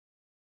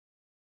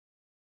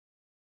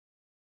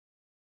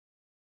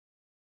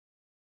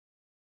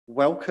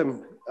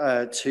Welcome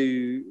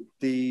to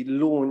the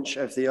launch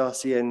of the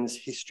RCN's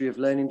History of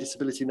Learning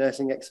Disability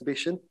Nursing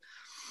exhibition.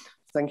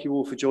 Thank you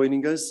all for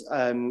joining us.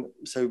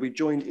 So we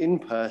joined in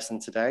person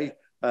today.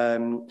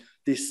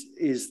 This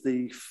is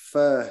the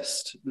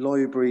first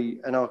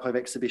library and archive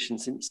exhibition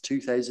since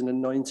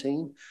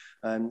 2019,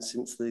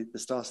 since the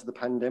start of the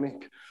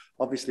pandemic.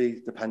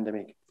 Obviously, the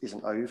pandemic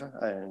isn't over,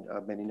 and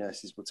many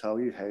nurses will tell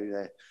you how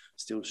they're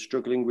still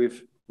struggling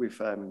with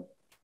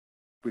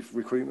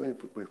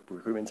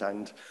recruitment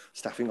and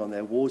staffing on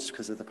their wards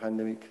because of the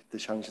pandemic, the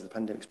challenges the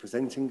pandemic's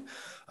presenting.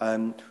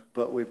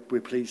 But we're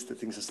pleased that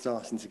things are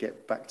starting to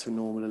get back to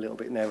normal a little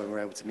bit now and we're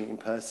able to meet in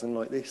person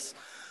like this.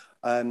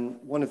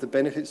 One of the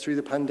benefits through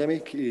the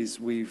pandemic is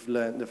we've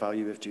learned the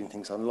value of doing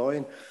things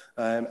online,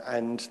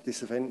 and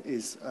this event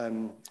is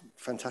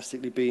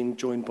fantastically being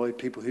joined by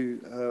people who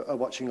are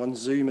watching on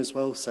Zoom as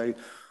well. So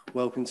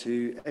welcome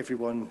to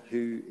everyone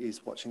who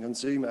is watching on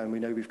Zoom, and we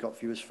know we've got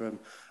viewers from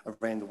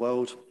around the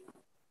world.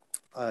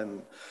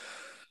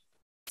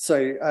 So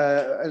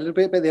a little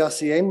bit about the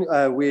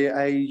RCN. We're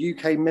a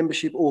UK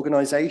membership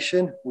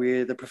organisation.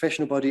 We're the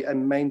professional body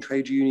and main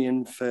trade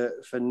union for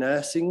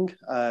nursing.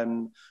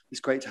 It's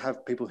great to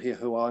have people here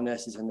who are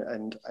nurses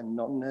and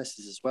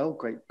non-nurses as well.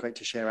 Great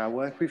to share our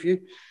work with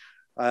you.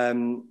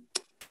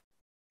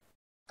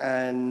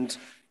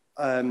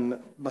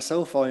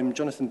 Myself, I'm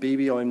Jonathan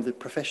Beebe. I'm the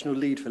professional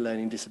lead for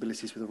learning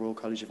disabilities with the Royal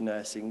College of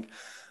Nursing.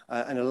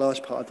 And a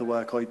large part of the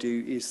work I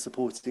do is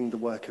supporting the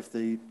work of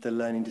the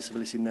Learning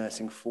Disability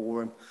Nursing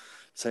Forum.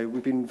 So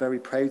we've been very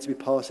proud to be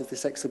part of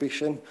this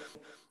exhibition.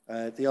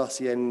 The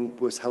RCN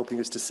was helping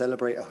us to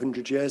celebrate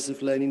 100 years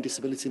of learning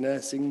disability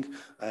nursing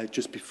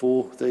just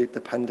before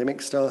the pandemic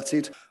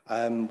started.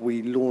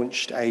 We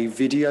launched a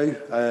video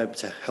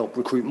to help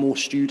recruit more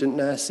student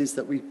nurses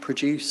that we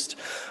produced.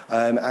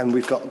 And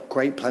we've got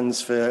great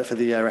plans for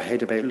the year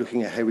ahead about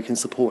looking at how we can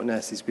support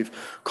nurses with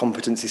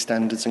competency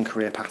standards and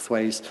career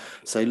pathways.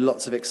 So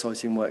lots of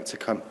exciting work to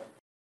come.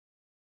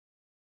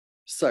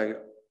 So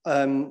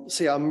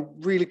yeah, I'm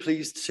really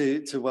pleased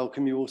to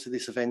welcome you all to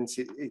this event.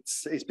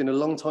 It's been a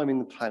long time in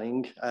the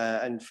planning,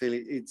 and feel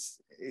it's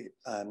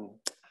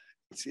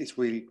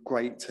really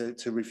great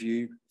to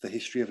review the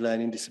history of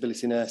learning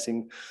disability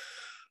nursing.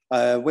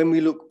 When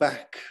we look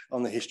back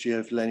on the history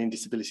of learning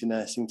disability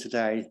nursing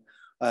today,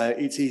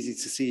 it's easy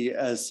to see it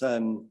as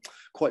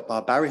quite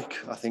barbaric,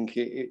 I think,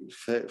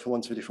 for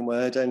want of a different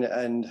word,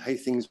 and how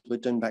things were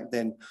done back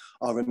then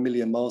are a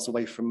million miles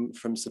away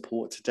from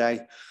support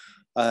today.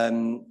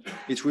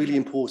 It's really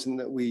important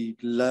that we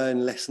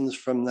learn lessons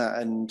from that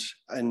and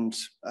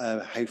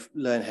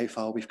learn how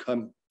far we've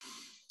come.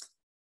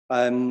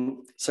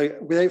 So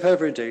without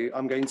further ado,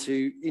 I'm going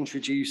to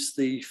introduce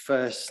the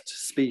first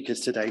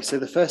speakers today. So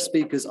the first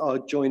speakers are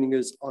joining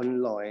us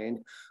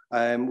online.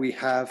 We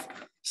have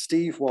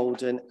Steve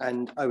Walden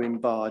and Owen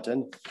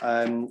Barden.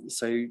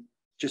 So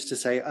just to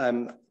say,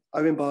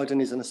 Owen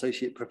Barden is an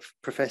Associate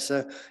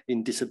Professor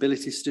in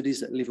Disability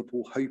Studies at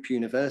Liverpool Hope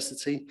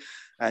University,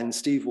 and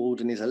Steve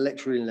Walden is a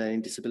Lecturer in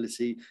Learning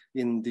Disability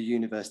in the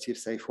University of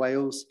South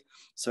Wales.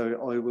 So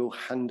I will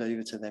hand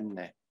over to them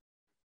now.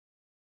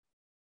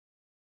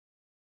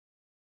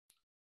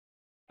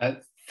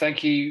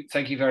 Thank you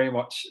very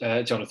much,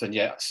 Jonathan.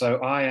 Yeah, so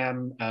I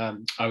am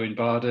Owen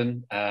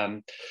Barden.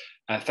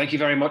 Thank you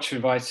very much for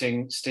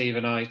inviting Steve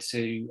and I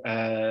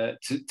to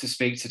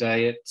speak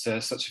today at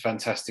such a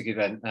fantastic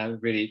event.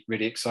 Really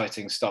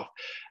exciting stuff.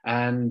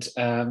 And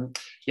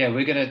yeah,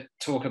 we're going to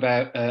talk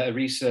about a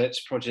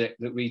research project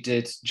that we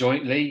did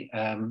jointly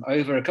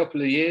over a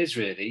couple of years,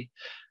 really,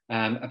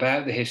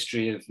 about the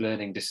history of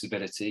learning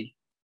disability,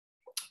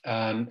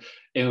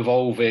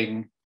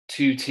 involving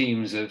two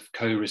teams of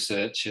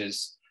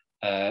co-researchers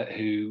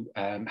who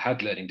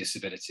had learning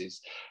disabilities.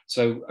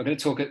 So I'm going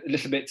to talk a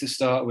little bit to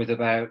start with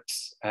about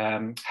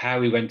how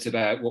we went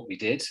about what we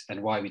did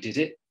and why we did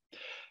it.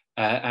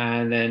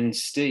 And then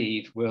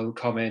Steve will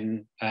come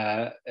in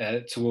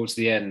towards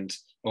the end,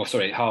 or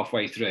sorry,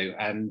 halfway through,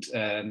 and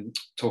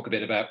talk a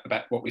bit about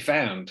what we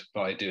found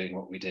by doing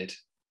what we did.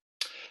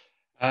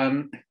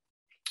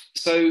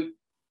 So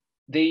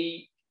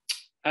the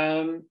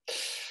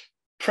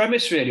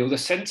premise, really, or the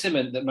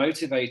sentiment that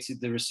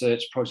motivated the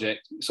research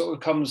project sort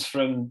of comes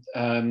from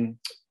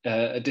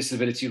a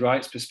disability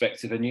rights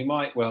perspective. And you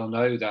might well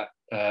know that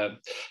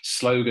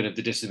slogan of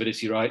the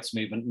disability rights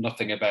movement,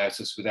 nothing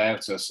about us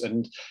without us.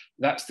 And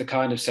that's the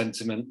kind of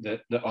sentiment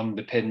that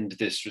underpinned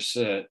this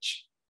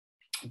research.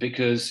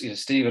 Because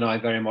Steve and I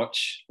very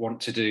much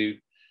want to do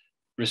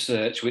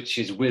research which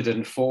is with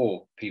and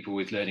for people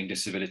with learning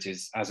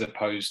disabilities, as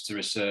opposed to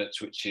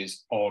research which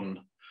is done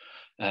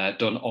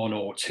on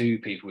or to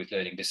people with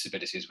learning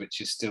disabilities,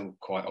 which is still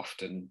quite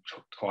often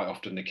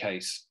the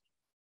case.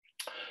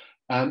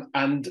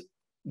 And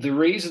the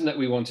reason that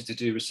we wanted to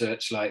do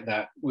research like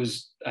that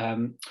was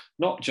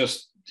not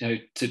just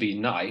to be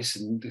nice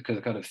and because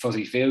a kind of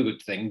fuzzy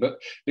feel-good thing, but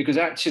because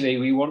actually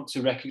we want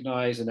to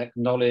recognise and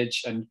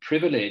acknowledge and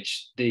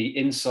privilege the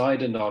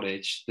insider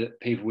knowledge that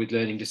people with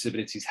learning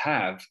disabilities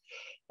have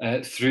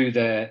through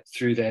their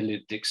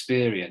lived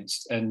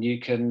experience. And you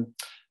can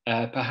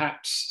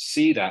perhaps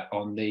see that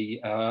on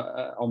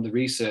the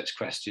research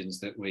questions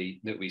that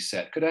we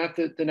set. Could I have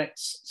the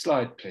next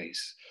slide,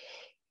 please?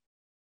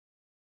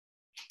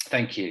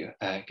 Thank you,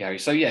 Gary.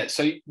 So yeah,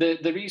 so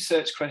the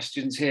research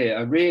questions here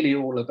are really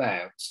all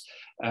about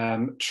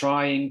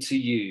trying to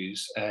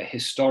use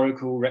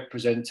historical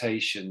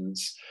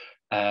representations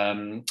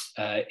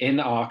in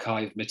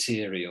archive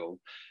material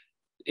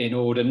in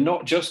order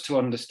not just to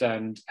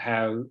understand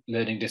how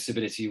learning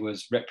disability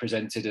was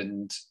represented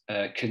and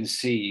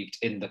conceived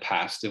in the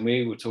past, and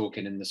we were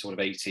talking in the sort of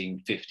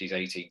 1850s,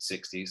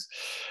 1860s,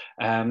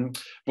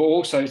 but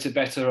also to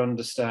better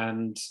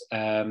understand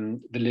the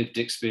lived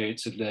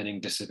experience of learning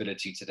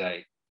disability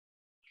today.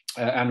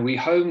 And we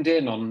homed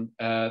in on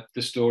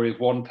the story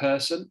of one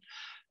person,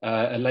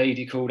 a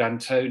lady called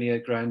Antonia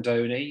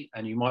Grandoni,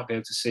 and you might be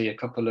able to see a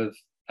couple of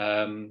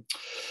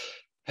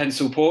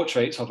pencil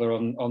portraits of her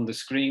on the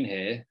screen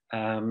here.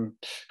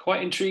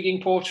 Quite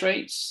intriguing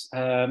portraits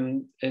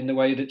in the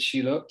way that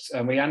she looked.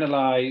 And we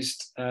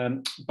analysed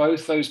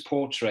both those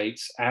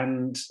portraits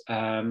and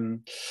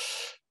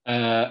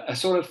a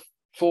sort of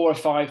 4 or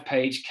 5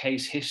 page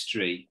case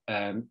history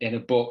in a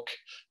book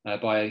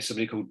by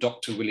somebody called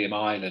Dr. William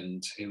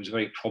Ireland, who was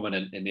very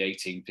prominent in the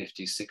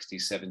 1850s,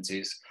 60s,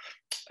 70s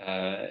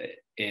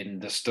in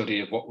the study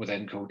of what were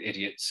then called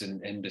idiots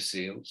and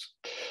imbeciles.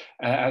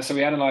 So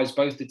we analysed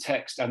both the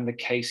text and the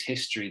case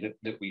history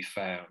that we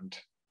found.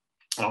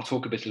 I'll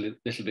talk a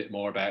little bit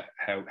more about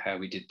how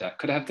we did that.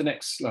 Could I have the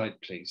next slide,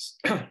 please?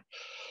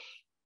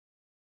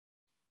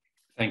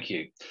 Thank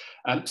you.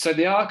 So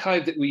the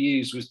archive that we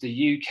used was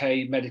the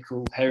UK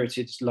Medical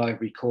Heritage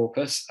Library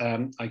Corpus.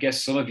 I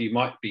guess some of you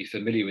might be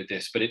familiar with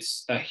this, but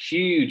it's a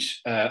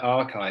huge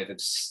archive of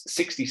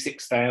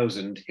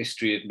 66,000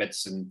 history of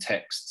medicine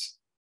texts,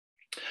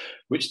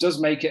 which does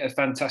make it a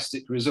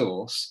fantastic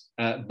resource,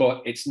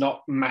 but it's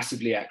not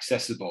massively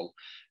accessible.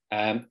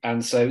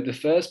 And so the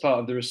first part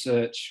of the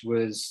research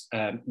was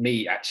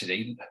me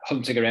actually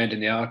hunting around in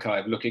the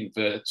archive looking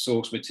for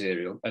source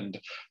material, and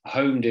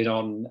homed in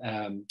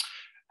on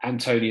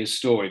Antonia's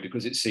story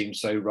because it seemed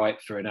so ripe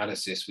for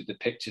analysis with the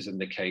pictures and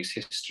the case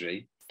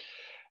history.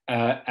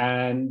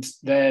 And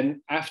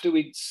then after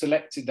we'd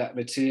selected that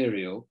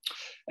material,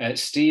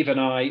 Steve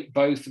and I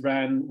both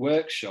ran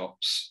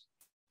workshops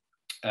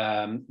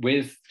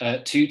with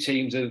 2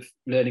 teams of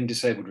learning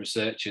disabled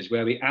researchers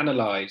where we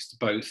analysed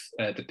both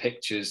the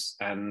pictures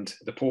and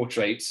the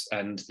portraits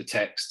and the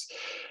text,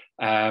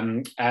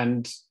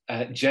 and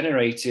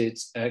generated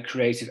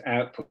creative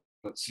outputs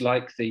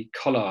like the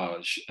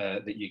collage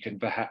that you can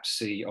perhaps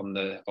see on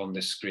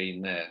the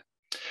screen there.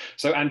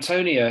 So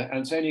Antonia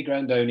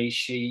Grandoni,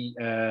 she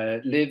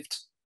lived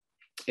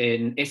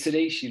in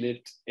Italy. She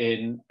lived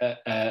in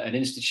an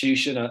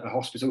institution, a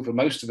hospital, for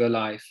most of her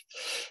life.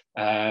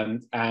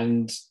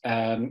 And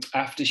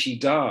after she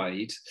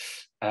died,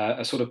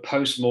 a sort of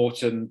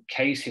post-mortem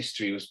case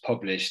history was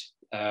published,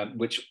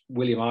 which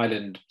William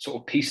Ireland sort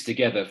of pieced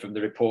together from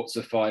the reports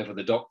of 5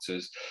 other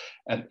doctors.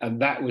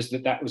 And that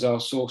was our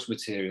source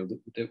material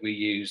that we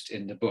used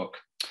in the book,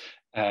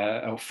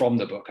 or from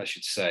the book, I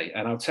should say.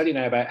 And I'll tell you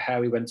now about how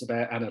we went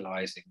about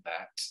analysing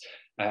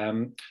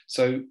that.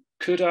 So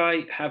could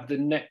I have the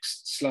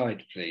next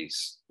slide,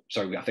 please?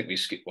 Sorry, I think we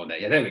skipped one there.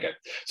 Yeah, there we go.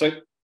 So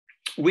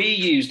we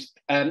used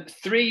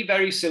 3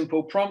 very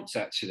simple prompts,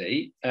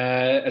 actually,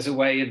 as a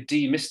way of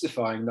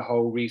demystifying the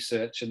whole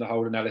research and the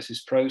whole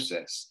analysis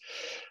process.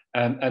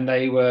 And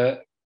they were,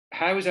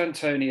 how is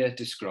Antonia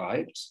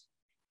described?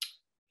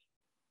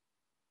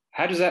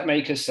 How does that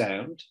make her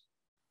sound?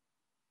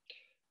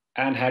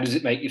 And how does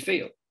it make you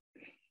feel?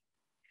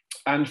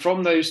 And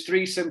from those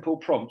 3 simple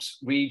prompts,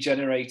 we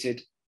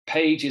generated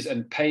pages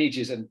and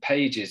pages and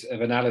pages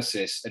of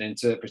analysis and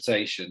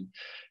interpretation,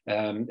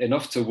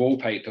 enough to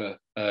wallpaper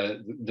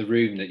the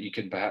room that you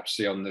can perhaps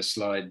see on the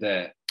slide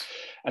there.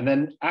 And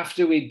then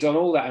after we'd done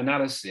all that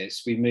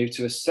analysis, we moved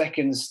to a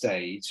second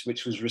stage,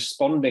 which was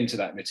responding to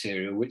that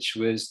material, which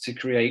was to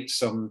create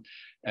some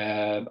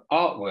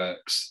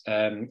artworks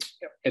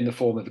in the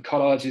form of the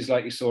collages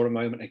like you saw a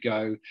moment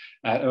ago,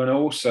 and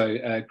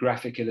also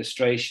graphic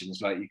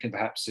illustrations like you can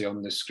perhaps see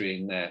on the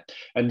screen there.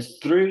 And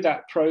through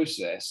that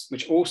process,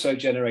 which also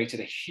generated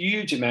a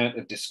huge amount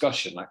of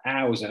discussion, like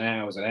hours and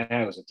hours and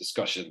hours of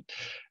discussion,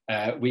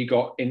 we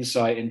got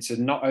insight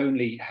into not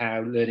only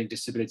how learning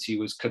disability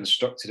was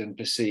constructed and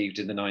perceived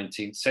in the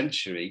 19th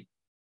century,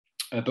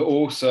 but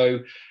also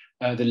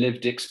the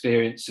lived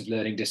experience of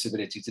learning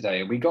disability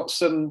today. And we got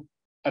some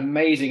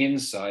amazing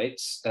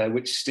insights,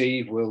 which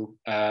Steve will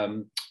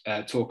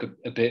talk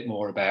a bit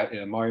more about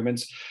in a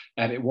moment.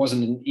 And it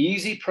wasn't an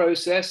easy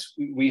process.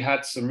 We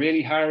had some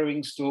really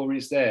harrowing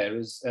stories there,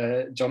 as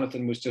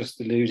Jonathan was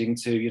just alluding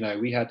to. You know,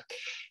 we had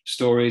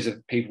stories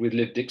of people with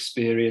lived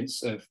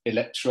experience of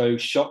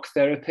electroshock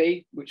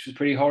therapy, which was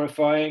pretty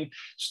horrifying,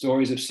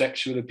 stories of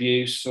sexual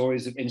abuse,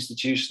 stories of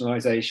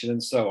institutionalization,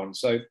 and so on.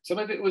 So some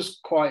of it was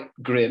quite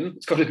grim,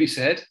 it's got to be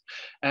said,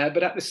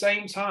 but at the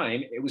same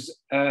time, it was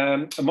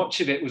much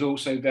of it was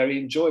also very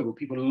enjoyable.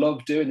 People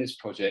loved doing this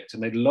project,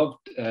 and they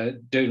loved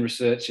doing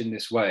research in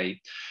this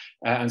way.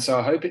 And so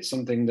I hope it's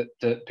something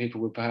that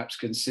people would perhaps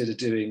consider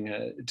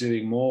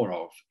doing more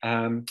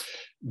of.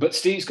 But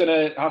Steve's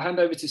I'll hand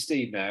over to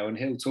Steve now, and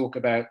he'll talk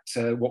about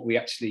what we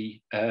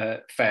actually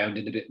found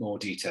in a bit more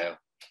detail.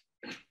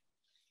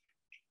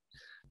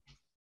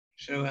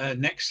 So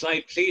next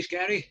slide, please,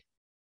 Gary.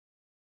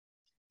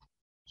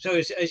 So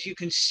as you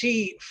can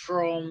see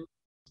from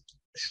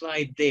the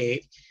slide there,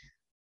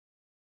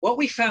 what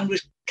we found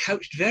was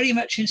couched very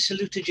much in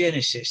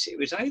salutogenesis. It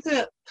was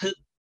either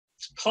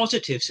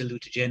positive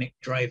salutogenic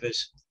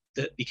drivers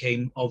that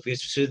became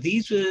obvious. So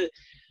these were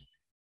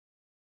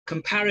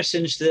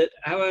comparisons that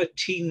our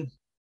team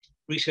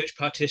research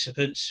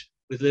participants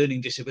with learning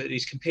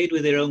disabilities compared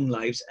with their own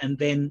lives, and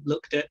then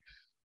looked at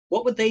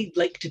what would they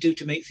like to do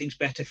to make things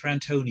better for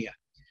Antonia.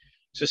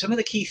 So some of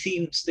the key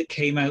themes that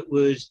came out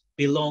was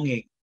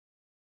belonging,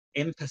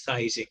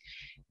 empathizing.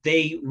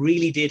 They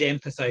really did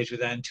empathize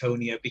with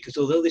Antonia, because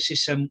although this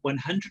is some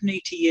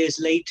 180 years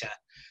later,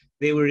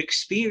 there were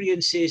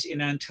experiences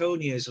in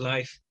Antonia's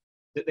life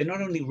that they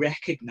not only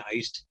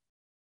recognized,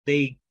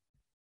 they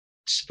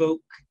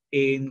spoke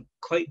in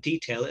quite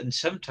detail, and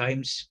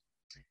sometimes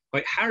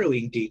quite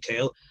harrowing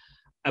detail,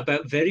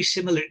 about very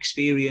similar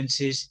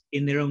experiences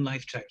in their own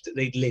lifetimes that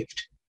they'd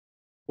lived.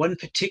 One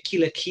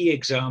particular key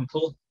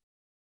example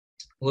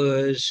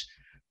was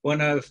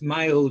one of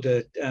my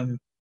older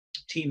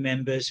team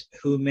members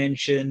who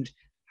mentioned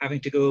having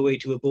to go away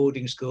to a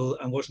boarding school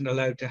and wasn't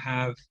allowed to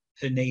have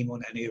her name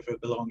on any of her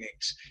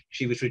belongings.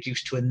 She was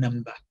reduced to a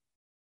number.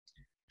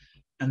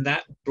 And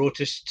that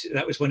brought us to,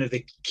 that was one of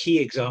the key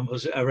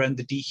examples around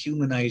the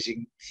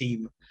dehumanizing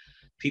theme.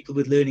 People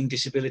with learning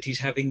disabilities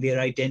having their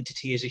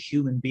identity as a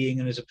human being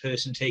and as a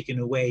person taken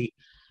away,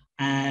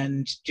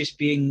 and just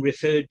being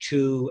referred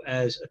to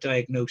as a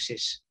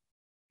diagnosis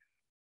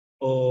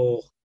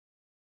or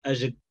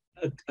as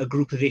a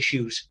group of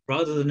issues,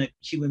 rather than a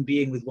human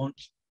being with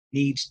wants,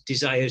 needs,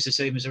 desires the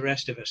same as the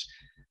rest of us.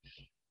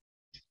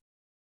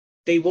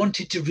 They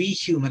wanted to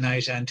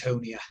rehumanize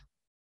Antonia.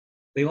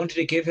 They wanted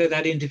to give her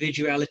that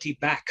individuality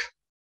back.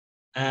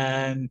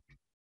 And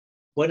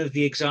one of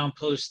the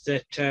examples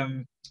that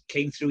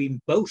came through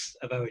in both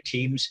of our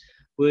teams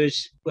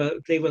was, well,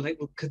 they were like,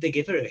 well, could they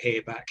give her her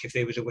hair back if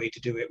there was a way to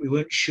do it? We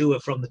weren't sure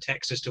from the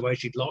text as to why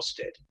she'd lost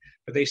it,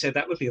 but they said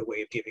that would be a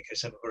way of giving her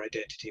some of her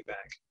identity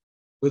back.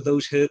 Were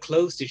those her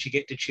clothes? Did she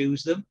get to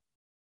choose them?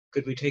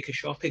 Could we take her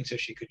shopping so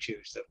she could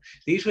choose them?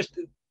 These were,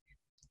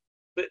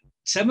 but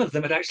some of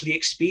them had actually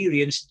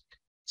experienced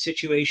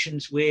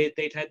situations where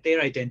they'd had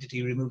their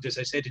identity removed, as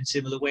I said, in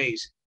similar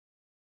ways,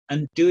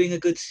 and doing a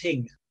good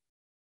thing.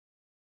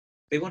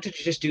 They wanted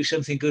to just do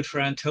something good for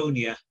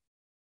Antonia,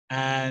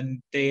 and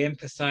they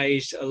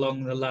empathized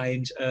along the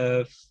lines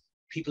of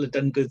people had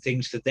done good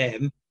things for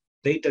them,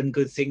 they'd done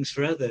good things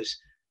for others,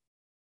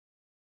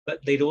 but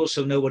they'd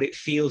also know what it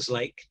feels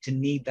like to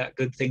need that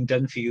good thing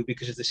done for you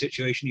because of the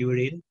situation you were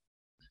in.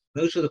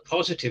 Those were the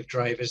positive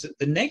drivers.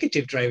 The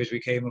negative drivers we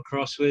came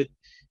across were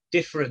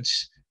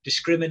difference,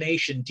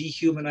 discrimination,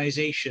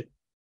 dehumanization.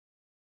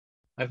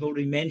 I've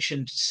already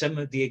mentioned some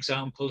of the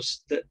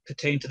examples that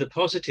pertain to the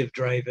positive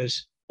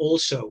drivers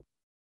also,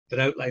 that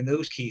outline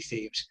those key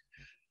themes.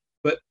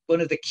 But one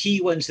of the key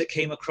ones that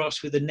came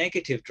across with the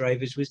negative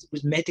drivers was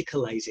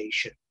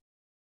medicalization,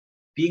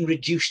 being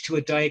reduced to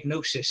a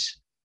diagnosis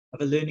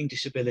of a learning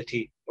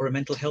disability or a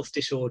mental health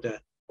disorder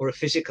or a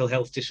physical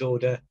health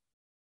disorder,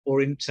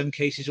 or in some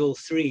cases all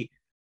three,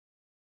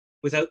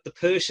 without the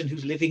person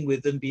who's living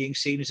with them being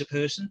seen as a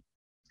person.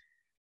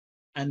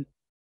 And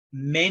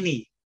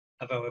many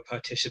of our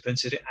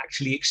participants had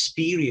actually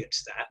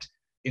experienced that,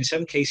 in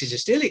some cases are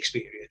still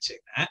experiencing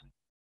that,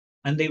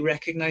 and they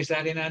recognize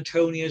that in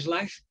Antonia's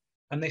life.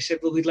 And they said,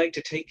 well, we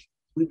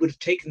would have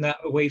taken that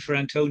away for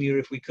Antonia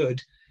if we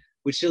could.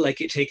 We'd still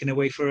like it taken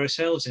away for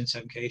ourselves in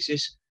some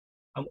cases.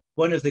 And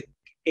one of the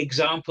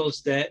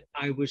examples that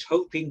I was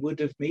hoping would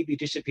have maybe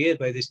disappeared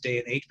by this day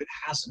and age, but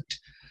hasn't,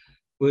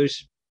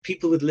 was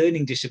people with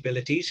learning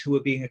disabilities who were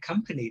being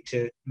accompanied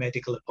to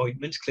medical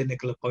appointments,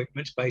 clinical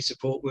appointments by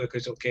support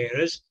workers or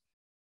carers.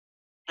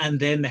 And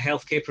then the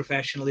healthcare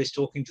professional is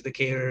talking to the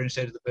carer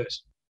instead of the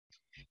person.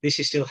 This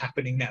is still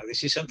happening now.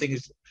 This is something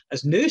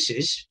as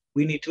nurses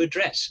we need to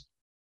address.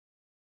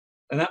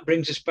 And that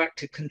brings us back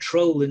to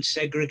control and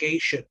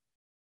segregation.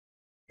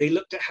 They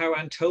looked at how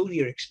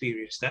Antonia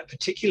experienced that,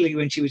 particularly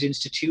when she was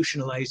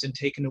institutionalized and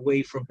taken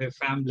away from her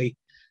family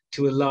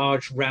to a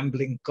large,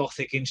 rambling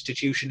Gothic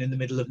institution in the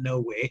middle of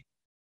nowhere.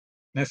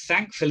 Now,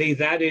 thankfully,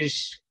 that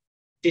is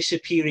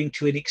disappearing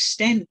to an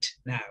extent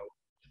now,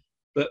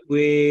 but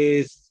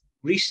with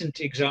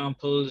recent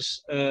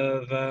examples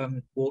of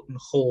Walden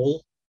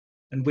Hall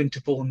and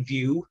Winterbourne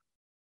View,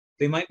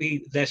 they might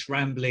be less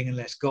rambling and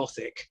less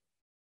Gothic,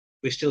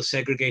 we're still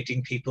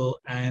segregating people,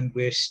 and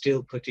we're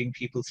still putting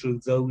people through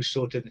those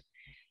sort of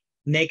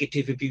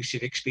negative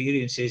abusive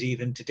experiences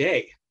even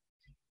today.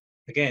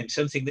 Again,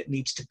 something that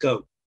needs to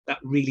go. That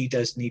really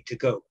does need to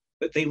go.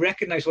 But they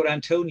recognize what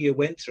Antonia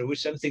went through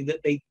was something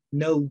that they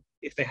know,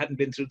 if they hadn't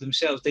been through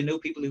themselves, they know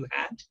people who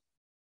had.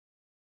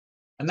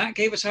 And that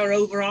gave us our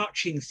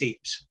overarching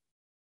themes.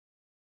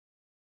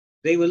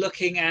 They were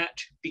looking at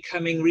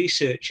becoming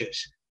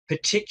researchers,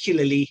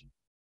 particularly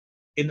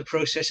in the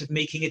process of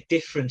making a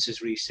difference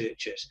as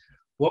researchers.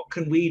 What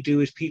can we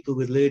do as people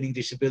with learning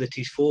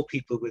disabilities for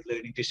people with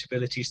learning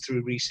disabilities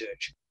through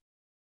research?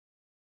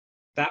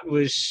 That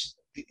was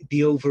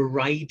the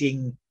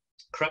overriding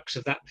crux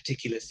of that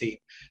particular theme.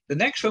 The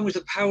next one was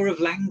the power of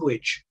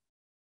language,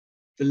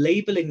 the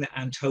labeling that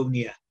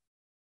Antonia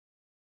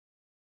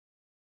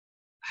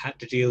had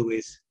to deal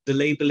with, the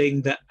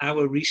labeling that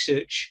our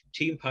research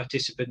team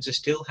participants are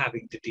still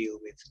having to deal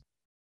with.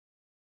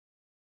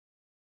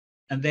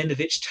 And then of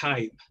its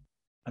time.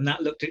 And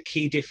that looked at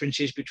key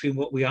differences between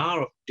what we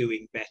are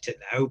doing better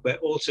now, but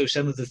also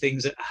some of the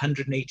things that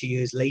 180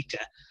 years later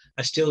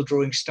are still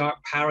drawing stark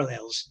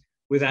parallels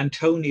with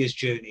Antonia's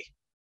journey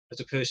as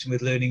a person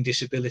with learning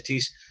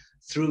disabilities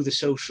through the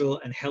social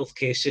and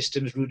healthcare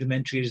systems,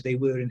 rudimentary as they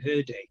were in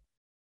her day.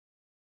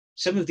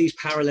 Some of these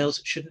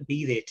parallels shouldn't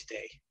be there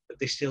today, but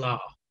they still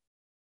are.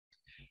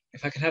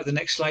 If I could have the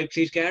next slide,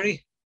 please,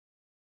 Gary.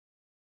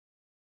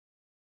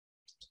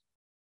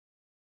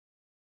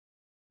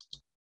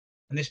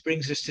 And this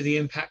brings us to the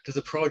impact of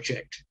the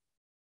project.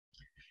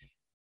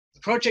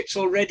 The project's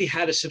already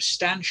had a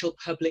substantial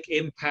public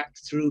impact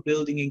through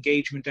building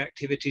engagement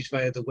activities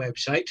via the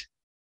website.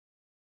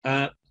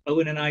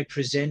 Owen and I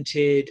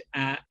presented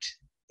at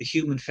the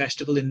Human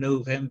Festival in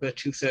November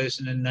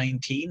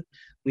 2019.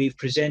 We've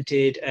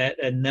presented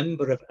at a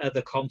number of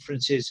other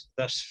conferences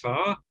thus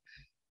far.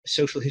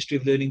 Social History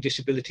of Learning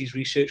Disabilities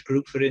Research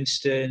Group, for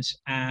instance,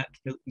 at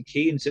Milton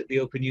Keynes at the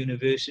Open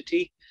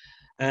University.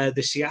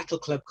 The Seattle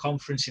Club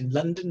Conference in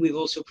London, we've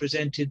also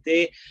presented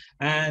there.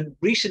 And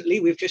recently,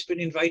 we've just been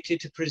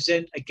invited to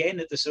present again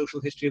at the Social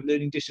History of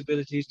Learning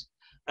Disabilities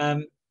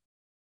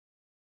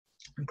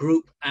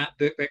group at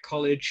Birkbeck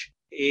College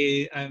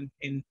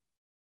in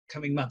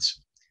coming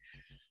months.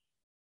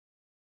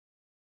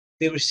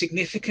 There were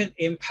significant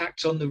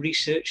impacts on the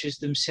researchers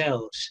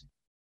themselves.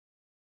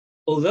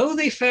 Although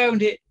they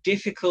found it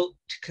difficult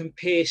to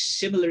compare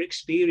similar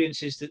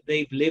experiences that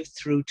they've lived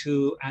through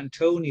to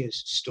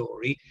Antonia's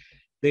story,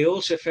 they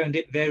also found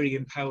it very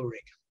empowering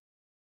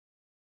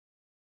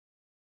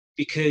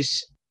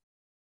because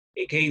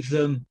it gave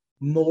them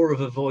more of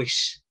a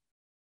voice.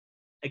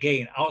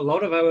 Again, a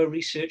lot of our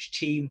research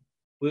team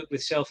work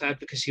with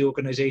self-advocacy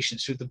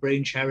organizations through the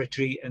Brain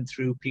Charity and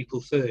through People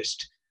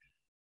First.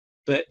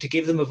 But to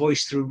give them a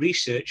voice through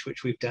research,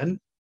 which we've done,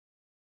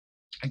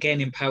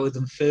 again, empowered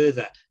them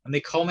further. And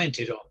they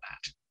commented on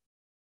that.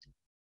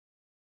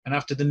 And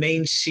after the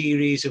main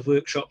series of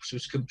workshops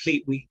was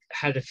complete, we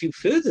had a few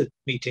further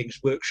meetings,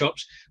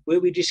 workshops, where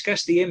we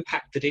discussed the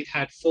impact that it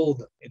had for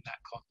them in that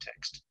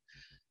context.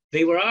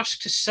 They were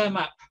asked to sum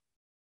up,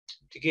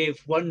 to give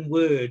one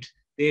word,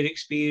 their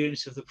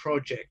experience of the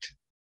project.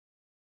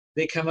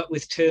 They come up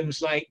with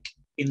terms like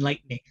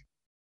enlightening,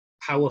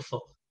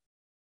 powerful,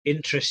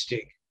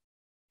 interesting,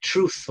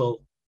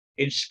 truthful,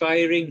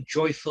 inspiring,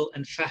 joyful,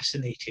 and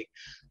fascinating.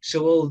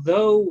 So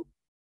although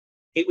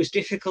it was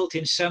difficult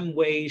in some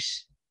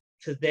ways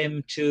for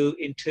them to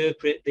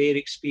interpret their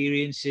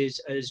experiences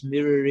as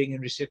mirroring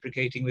and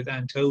reciprocating with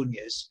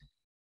Antonia's,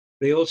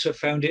 they also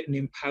found it an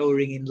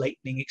empowering,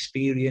 enlightening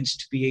experience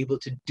to be able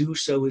to do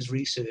so as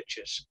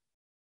researchers.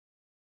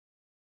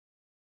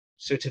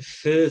 So to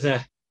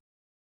further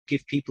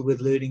give people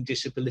with learning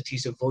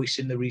disabilities a voice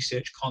in the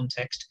research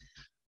context,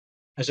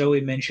 as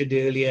Owen mentioned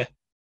earlier,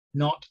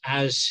 not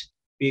as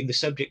being the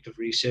subject of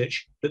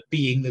research, but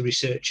being the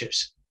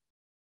researchers.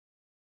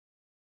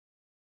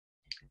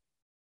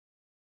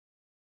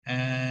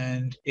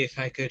 And if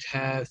I could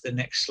have the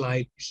next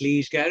slide,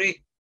 please,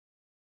 Gary.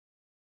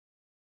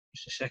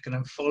 Just a second,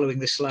 I'm following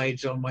the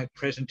slides on my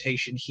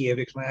presentation here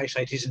because my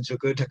eyesight isn't so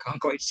good, I can't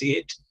quite see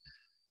it.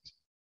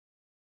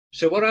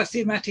 So what our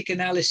thematic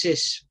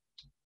analysis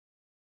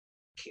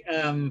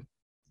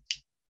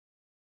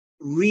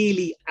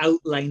really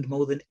outlined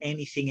more than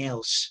anything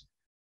else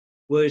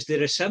was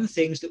there are some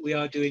things that we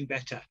are doing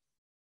better.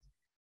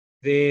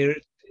 Their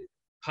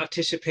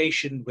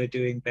participation, we're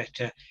doing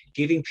better.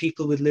 Giving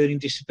people with learning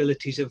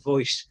disabilities a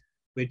voice,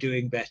 we're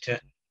doing better.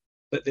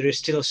 But there are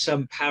still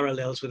some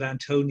parallels with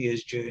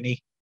Antonia's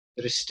journey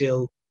that are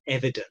still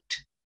evident.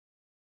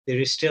 There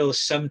is still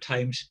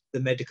sometimes the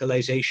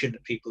medicalization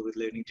of people with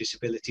learning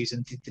disabilities,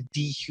 and the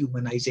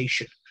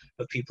dehumanization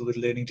of people with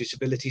learning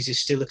disabilities is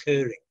still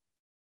occurring.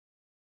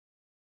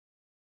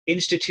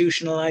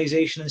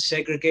 Institutionalization and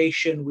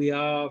segregation,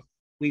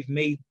 we've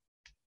made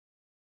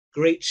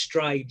great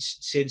strides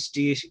since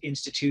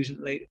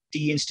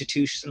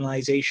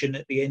deinstitutionalization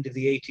at the end of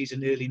the 80s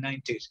and early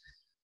 90s.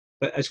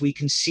 But as we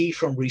can see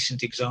from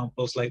recent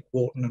examples like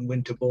Walden and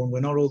Winterbourne,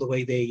 we're not all the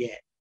way there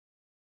yet.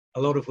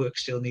 A lot of work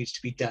still needs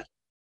to be done.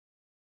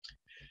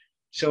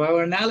 So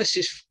our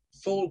analysis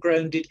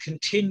foregrounded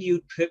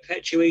continued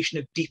perpetuation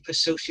of deeper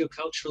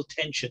sociocultural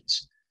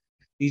tensions,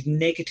 these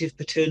negative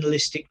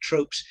paternalistic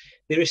tropes.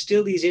 There are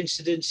still these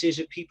incidences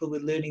of people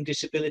with learning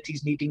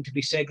disabilities needing to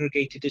be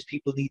segregated as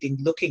people needing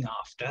looking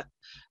after,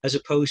 as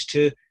opposed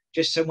to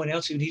just someone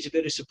else who needs a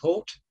bit of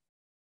support.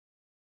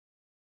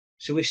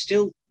 So we're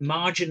still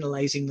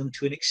marginalizing them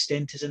to an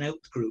extent as an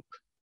outgroup.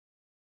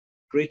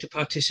 Greater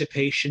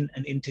participation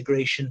and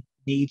integration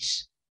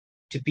needs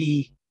to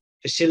be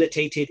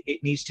facilitated,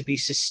 it needs to be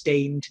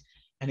sustained,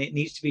 and it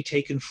needs to be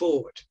taken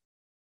forward.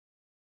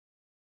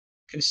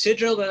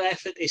 Considerable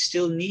effort is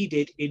still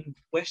needed in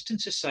Western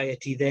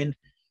society then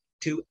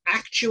to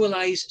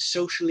actualize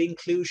social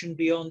inclusion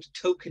beyond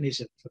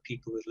tokenism for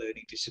people with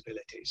learning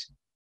disabilities.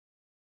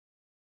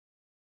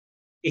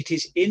 It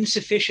is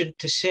insufficient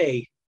to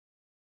say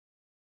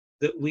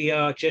that we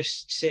are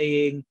just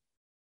saying,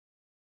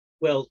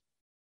 well,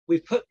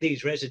 we've put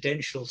these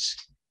residentials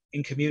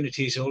in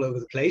communities all over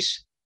the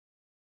place,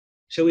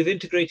 so we've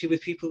integrated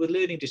with people with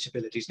learning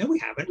disabilities. No, we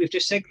haven't. We've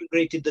just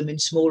segregated them in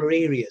smaller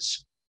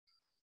areas.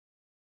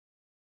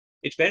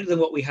 It's better than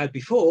what we had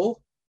before,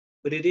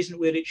 but it isn't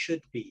where it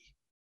should be.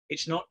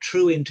 It's not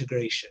true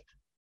integration.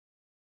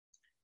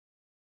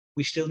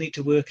 We still need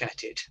to work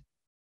at it.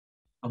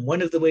 And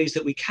one of the ways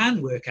that we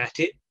can work at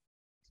it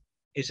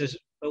is, as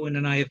Owen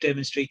and I have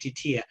demonstrated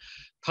here,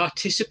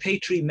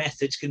 participatory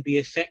methods can be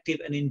an effective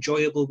and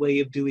enjoyable way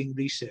of doing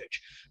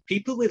research.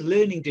 People with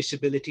learning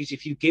disabilities,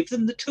 if you give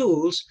them the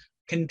tools,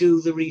 can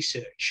do the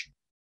research.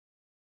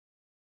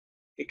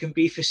 It can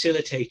be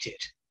facilitated.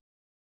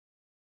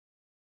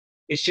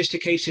 It's just a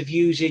case of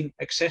using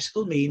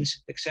accessible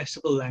means,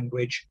 accessible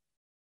language,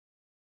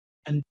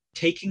 and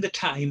taking the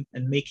time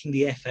and making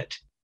the effort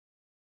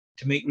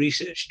to make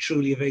research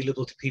truly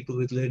available to people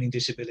with learning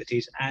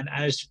disabilities. And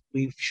as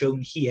we've shown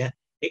here,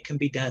 it can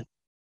be done.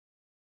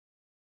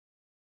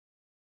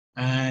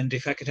 And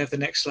if I could have the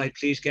next slide,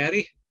 please,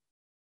 Gary.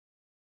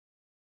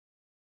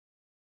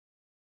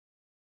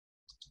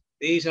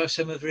 These are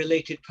some of the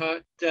related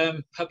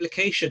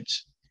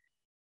publications.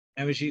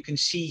 Now, as you can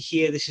see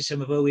here, this is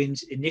some of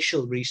Owen's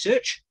initial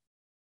research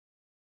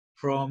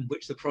from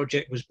which the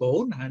project was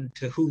born, and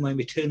to whom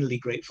I'm eternally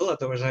grateful,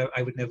 otherwise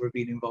I would never have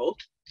been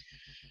involved.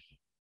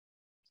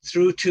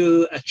 Through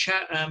to a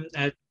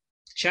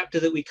chapter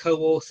that we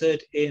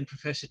co-authored in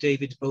Professor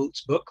David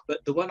Bolt's book,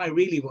 but the one I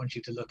really want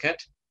you to look at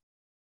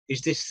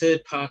is this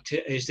third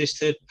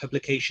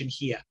publication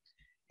here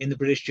in the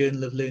British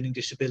Journal of Learning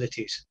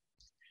Disabilities.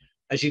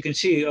 As you can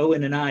see,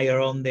 Owen and I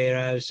are on there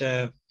as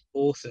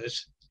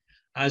authors,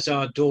 as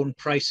are Dawn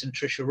Price and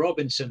Tricia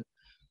Robinson,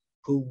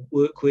 who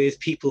work with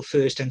People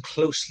First and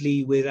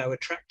closely with our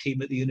track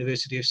team at the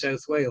University of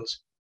South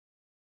Wales.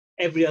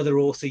 Every other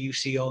author you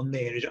see on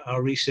there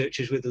are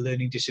researchers with a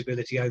learning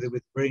disability, either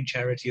with Brain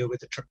Charity or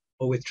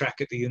with track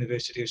at the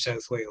University of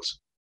South Wales.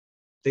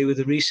 They were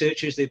the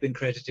researchers, they've been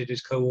credited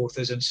as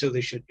co-authors, and so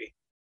they should be.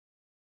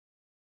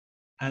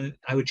 And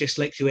I would just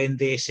like to end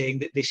there saying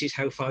that this is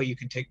how far you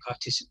can take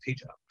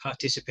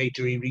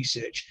participatory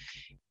research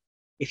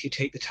if you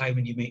take the time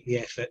and you make the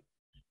effort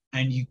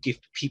and you give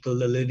people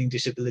with learning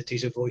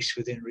disabilities a voice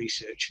within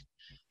research.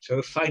 So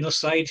a final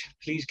slide,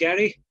 please,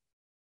 Gary.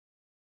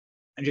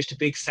 And just a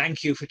big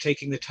thank you for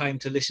taking the time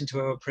to listen to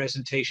our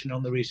presentation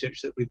on the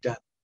research that we've done.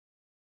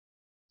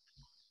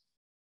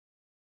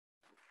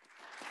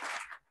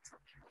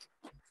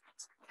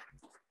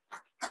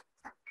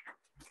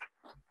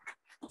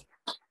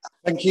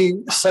 Thank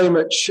you so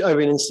much,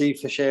 Owen and Steve,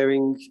 for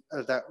sharing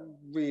that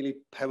really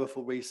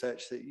powerful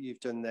research that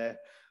you've done there.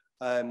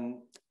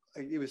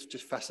 It was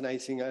just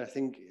fascinating. I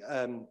think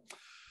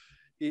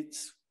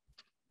it's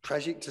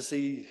tragic to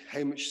see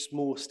how much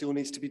more still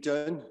needs to be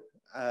done,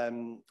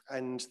 and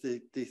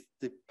the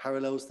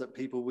parallels that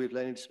people with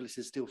learning disabilities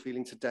are still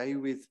feeling today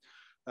with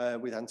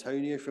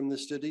Antonio from the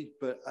study.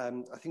 But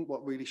I think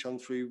what really shone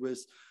through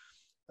was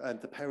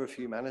the power of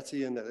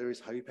humanity, and that there is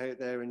hope out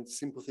there, and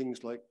simple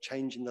things like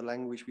changing the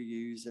language we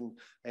use and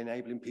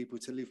enabling people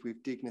to live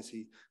with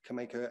dignity can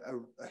make a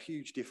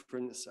huge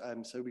difference.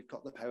 So we've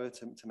got the power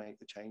to make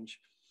the change.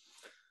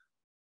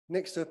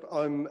 Next up,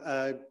 I'm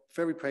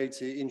very proud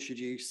to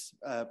introduce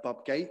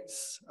Bob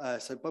Gates.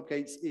 So Bob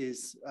Gates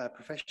is a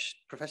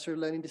Professor of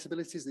Learning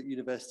Disabilities at the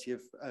University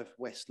of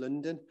West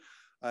London.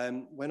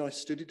 When I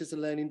studied as a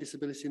learning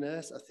disability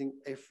nurse, I think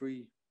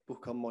every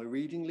book on my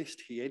reading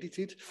list he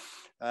edited.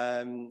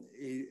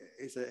 He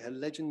is a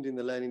legend in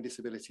the learning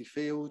disability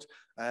field,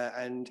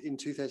 and in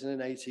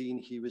 2018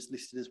 he was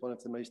listed as one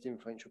of the most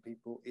influential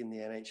people in the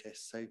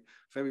NHS. So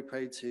very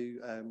proud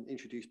to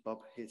introduce Bob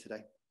here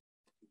today.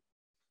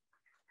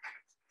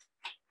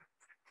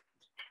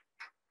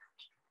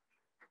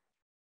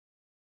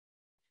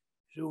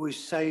 You should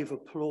always save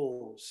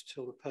applause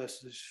till the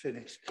person is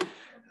finished.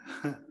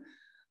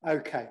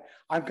 Okay,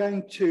 I'm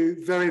going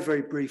to very,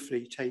 very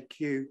briefly take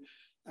you,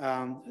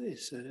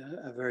 it's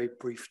a very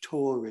brief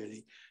tour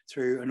really,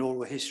 through an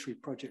oral history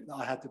project that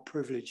I had the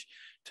privilege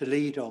to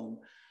lead on.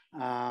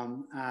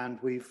 And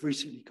we've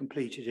recently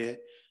completed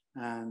it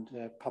and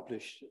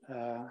published,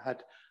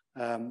 had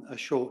a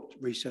short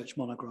research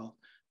monograph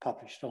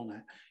published on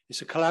it.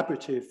 It's a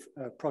collaborative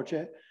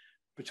project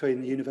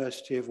between the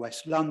University of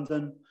West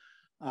London,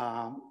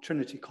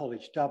 Trinity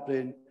College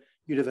Dublin,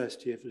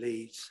 University of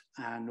Leeds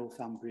and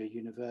Northumbria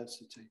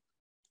University.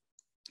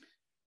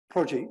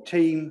 Project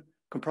team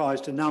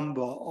comprised a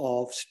number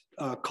of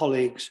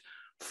colleagues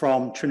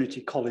from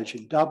Trinity College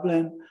in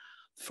Dublin,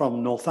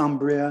 from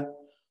Northumbria,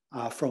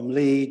 from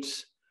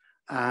Leeds,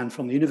 and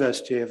from the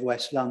University of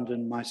West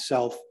London,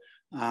 myself,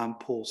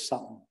 Paul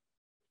Sutton.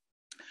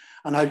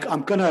 And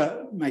I'm going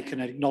to make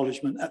an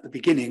acknowledgement at the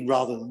beginning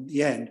rather than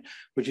the end,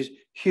 which is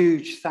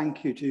huge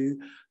thank you to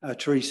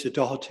Teresa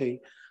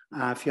Doherty,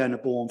 Fiona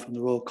Bourne from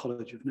the Royal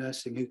College of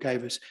Nursing, who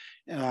gave us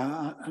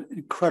an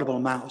incredible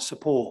amount of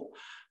support,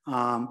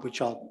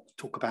 which I'll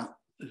talk about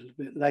a little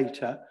bit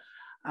later,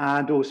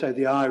 and also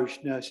the Irish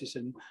Nurses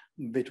and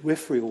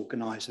Midwifery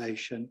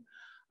Organisation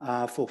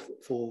for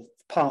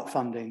part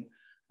funding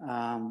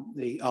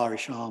the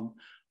Irish arm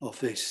of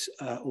this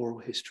oral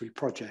history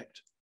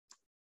project.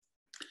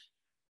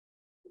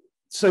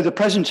 So the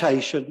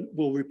presentation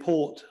will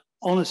report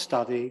on a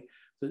study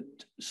that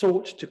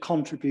sought to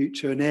contribute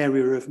to an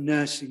area of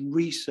nursing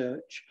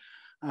research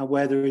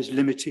where there is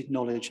limited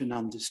knowledge and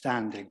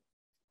understanding.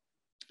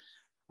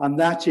 And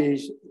that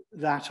is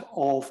that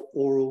of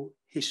oral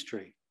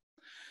history.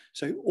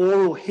 So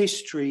oral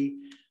history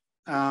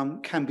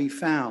can be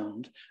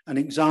found, and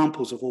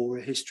examples of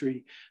oral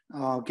history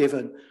are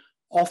given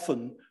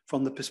often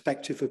from the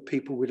perspective of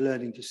people with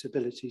learning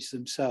disabilities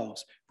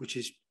themselves, which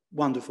is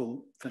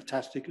wonderful,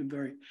 fantastic, and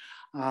very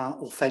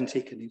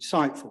authentic and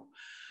insightful.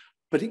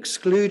 But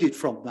excluded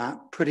from that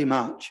pretty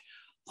much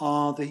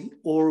are the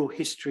oral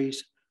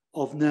histories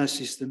of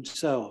nurses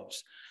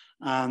themselves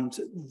and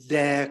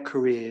their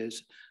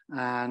careers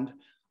and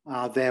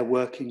their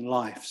working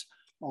lives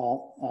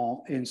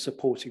in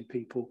supporting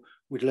people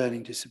with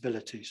learning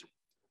disabilities.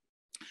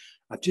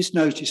 I've just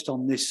noticed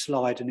on this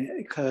slide, and it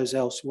occurs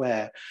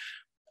elsewhere,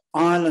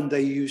 Ireland,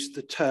 they use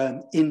the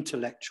term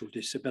intellectual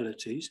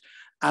disabilities,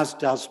 as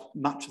does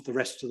much of the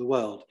rest of the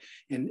world.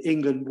 In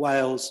England,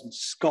 Wales, and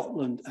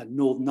Scotland, and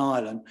Northern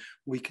Ireland,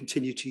 we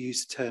continue to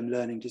use the term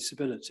learning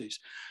disabilities.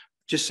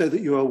 Just so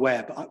that you're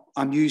aware, but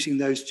I'm using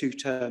those two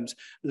terms,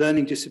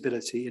 learning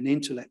disability and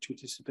intellectual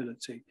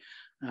disability,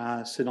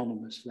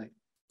 synonymously.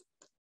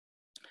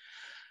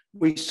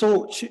 We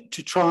sought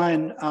to try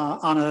and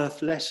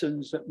unearth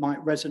lessons that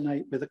might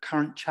resonate with the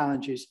current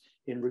challenges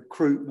in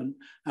recruitment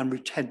and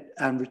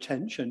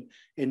retention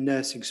in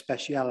nursing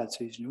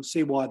specialities. And you'll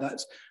see why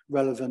that's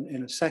relevant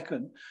in a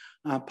second,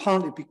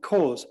 partly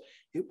because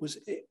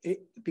it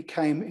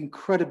became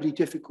incredibly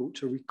difficult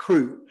to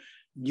recruit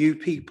new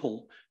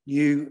people,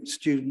 new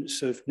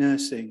students of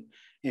nursing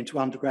into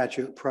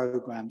undergraduate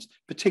programs,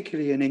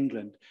 particularly in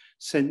England,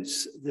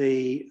 since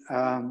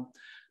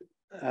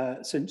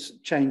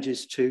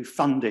changes to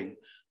funding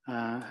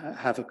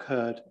have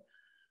occurred.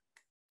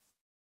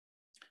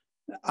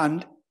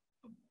 And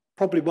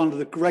probably one of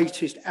the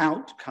greatest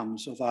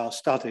outcomes of our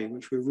study,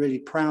 which we're really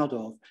proud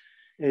of,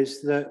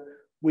 is that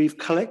we've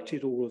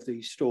collected all of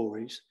these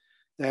stories.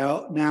 They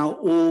are now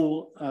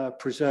all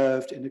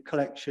preserved in a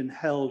collection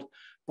held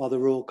by the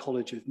Royal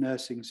College of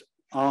Nursing's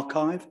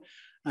archive,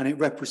 and it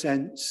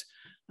represents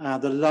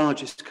the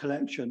largest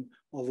collection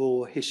of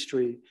all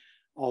history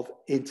of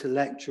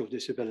intellectual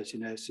disability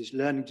nurses,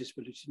 learning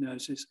disability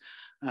nurses,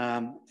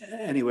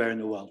 anywhere in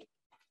the world.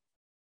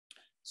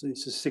 So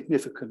it's a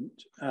significant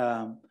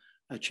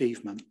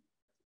achievement.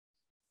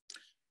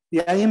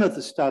 The aim of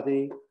the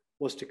study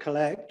was to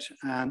collect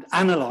and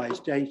analyse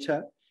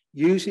data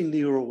using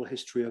the oral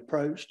history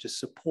approach to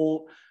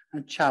support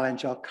and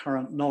challenge our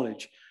current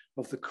knowledge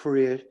of the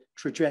career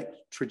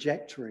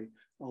trajectory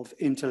of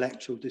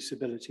intellectual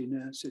disability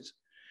nurses.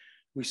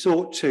 We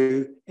sought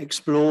to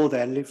explore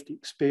their lived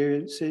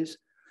experiences,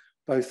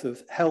 both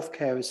of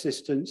healthcare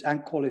assistants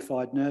and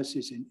qualified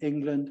nurses in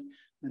England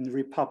and the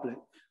Republic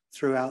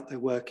throughout their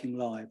working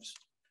lives.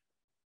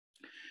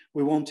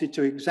 We wanted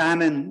to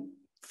examine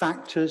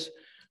factors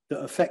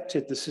that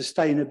affected the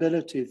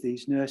sustainability of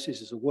these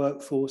nurses as a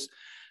workforce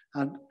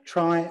and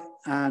try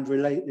and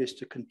relate this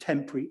to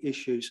contemporary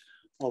issues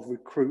of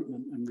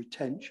recruitment and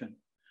retention.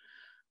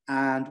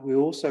 And we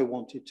also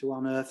wanted to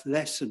unearth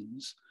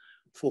lessons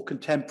for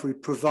contemporary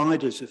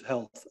providers of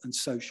health and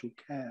social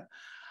care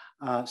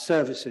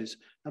services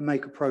and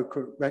make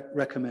appropriate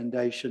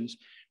recommendations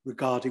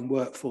regarding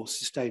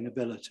workforce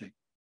sustainability.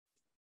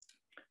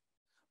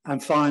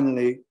 And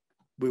finally,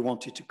 we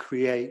wanted to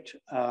create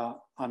an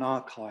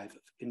archive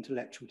of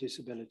intellectual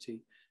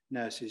disability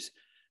nurses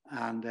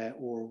and their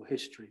oral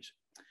histories.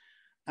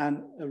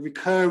 And a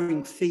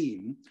recurring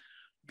theme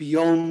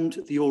beyond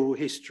the oral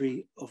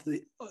history of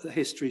the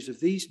histories of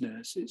these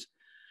nurses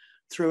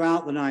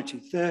throughout the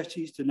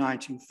 1930s, the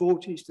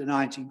 1940s, the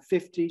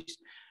 1950s,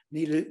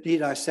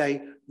 need I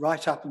say,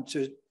 right up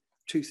until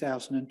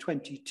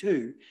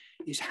 2022,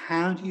 is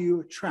how do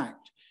you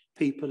attract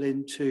people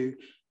into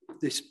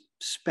this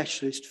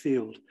specialist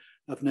field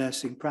of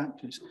nursing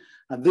practice?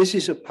 And this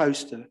is a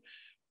poster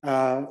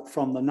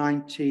from the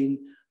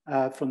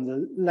from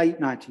the late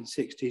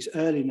 1960s,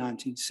 early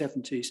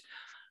 1970s,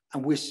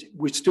 and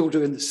we're still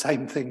doing the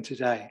same thing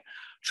today,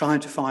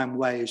 trying to find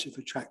ways of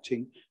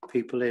attracting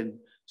people in.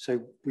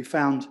 So we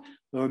found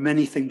there are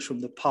many things from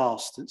the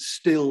past that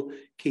still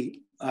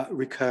keep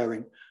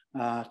recurring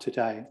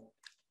today.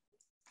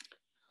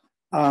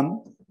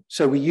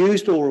 So we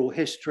used oral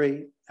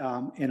history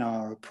in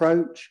our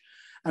approach,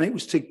 and it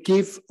was to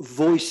give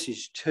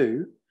voices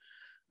to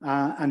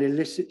and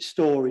elicit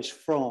stories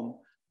from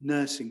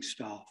nursing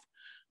staff.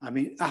 I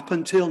mean, up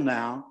until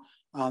now,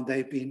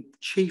 they've been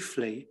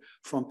chiefly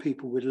from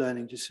people with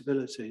learning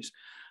disabilities,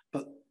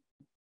 but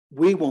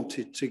we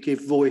wanted to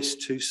give voice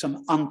to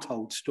some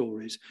untold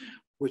stories,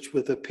 which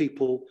were the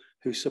people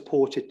who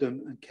supported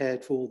them and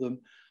cared for them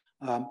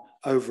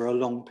over a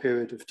long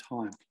period of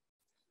time.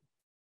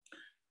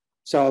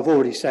 So I've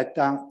already said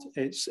that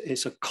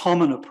it's a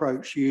common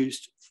approach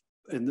used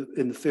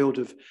in the field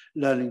of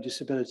learning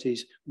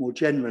disabilities more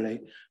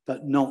generally,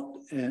 but not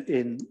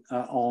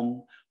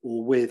on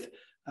or with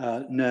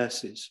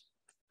nurses.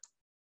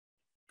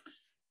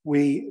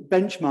 We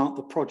benchmarked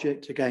the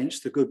project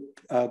against the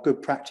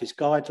good practice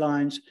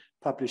guidelines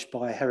published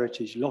by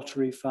Heritage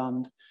Lottery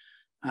Fund,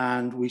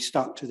 and we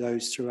stuck to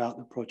those throughout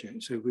the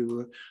project. So we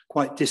were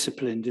quite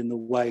disciplined in the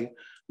way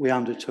we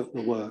undertook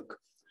the work.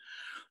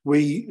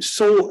 We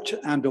sought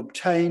and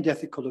obtained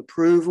ethical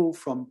approval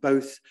from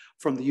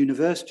the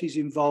universities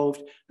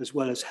involved, as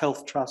well as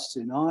health trusts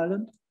in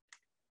Ireland.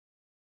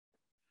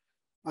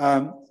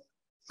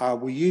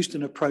 We used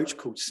an approach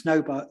called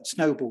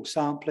snowball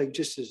sampling,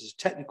 just as a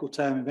technical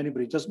term. If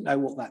anybody doesn't know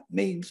what that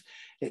means,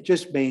 it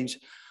just means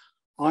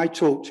I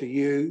talk to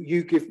you,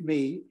 you give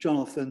me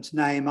Jonathan's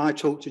name, I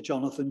talk to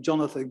Jonathan,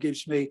 Jonathan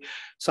gives me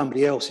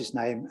somebody else's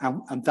name,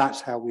 and that's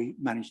how we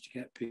managed to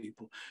get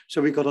people.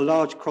 So we've got a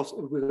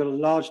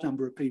large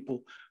number of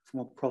people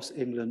from across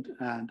England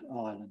and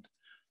Ireland.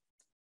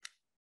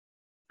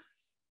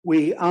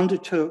 We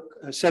undertook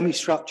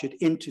semi-structured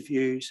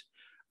interviews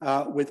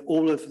with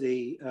all of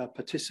the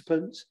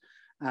participants,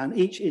 and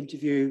each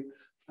interview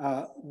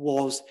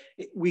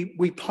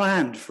we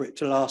planned for it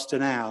to last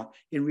an hour.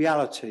 In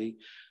reality,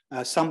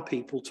 some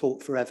people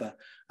talked forever,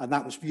 and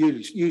that was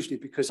usually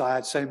because I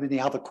had so many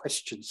other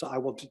questions that I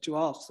wanted to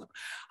ask them.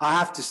 I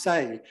have to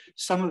say,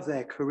 some of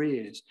their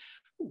careers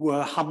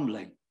were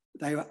humbling.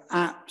 They were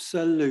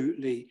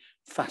absolutely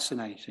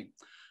fascinating.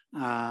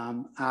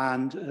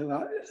 I'd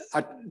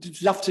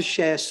love to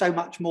share so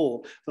much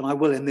more than I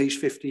will in these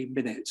 15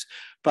 minutes,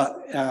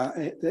 but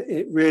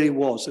it really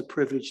was a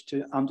privilege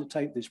to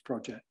undertake this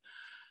project.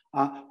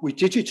 We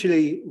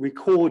digitally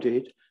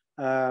recorded,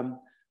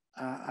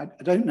 I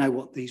don't know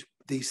what these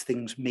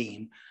things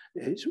mean.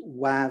 It's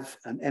WAV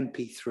and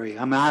MP3.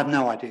 I mean, I have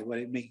no idea what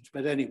it means,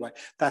 but anyway,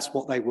 that's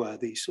what they were,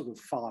 these sort of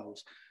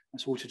files.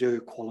 That's all to do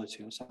with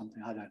quality or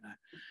something, I don't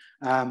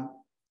know.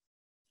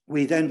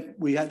 We then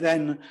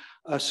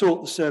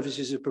sought the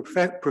services of a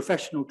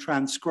professional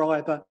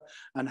transcriber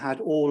and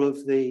had all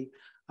of the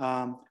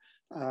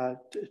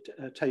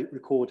tape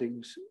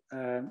recordings,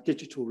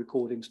 digital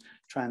recordings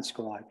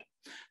transcribed.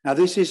 Now,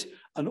 this is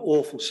an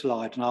awful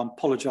slide, and I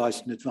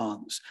apologise in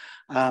advance.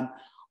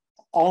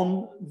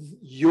 On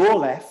your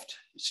left,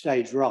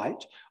 stage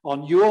right,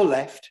 on your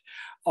left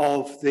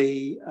of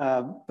the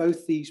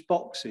both these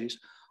boxes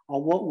are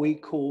what we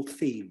call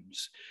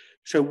themes.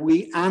 So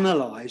we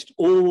analysed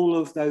all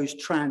of those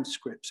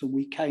transcripts and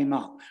we came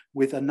up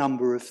with a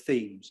number of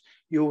themes.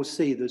 You'll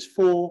see there's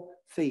 4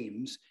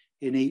 themes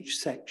in each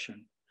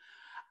section.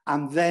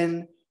 And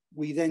then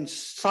we then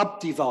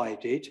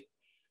subdivided,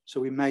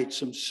 so we made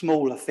some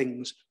smaller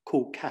things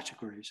called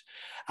categories.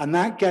 And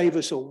that gave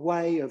us a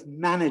way of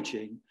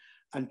managing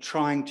and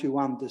trying to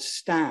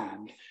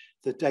understand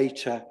the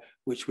data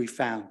which we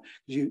found.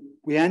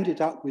 We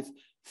ended up with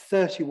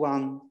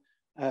 31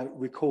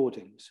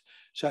 recordings.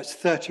 So it's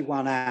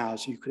 31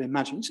 hours. You can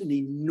imagine it's an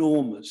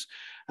enormous,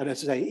 and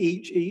as I say,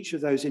 each of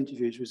those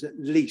interviews was at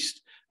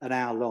least an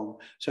hour long.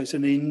 So it's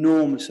an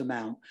enormous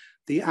amount.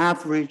 The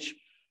average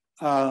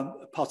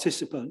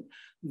participant,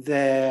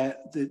 the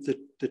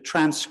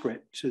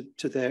transcript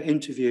to their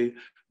interview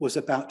was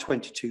about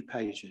 22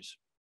 pages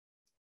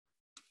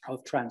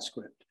of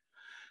transcript.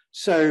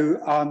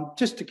 So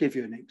just to give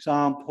you an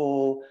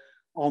example,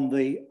 on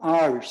the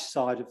Irish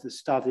side of the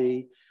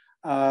study,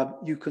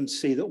 you can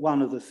see that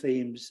one of the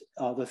themes,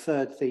 the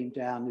third theme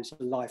down, is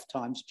a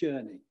lifetime's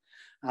journey.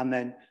 And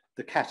then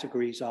the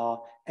categories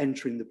are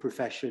entering the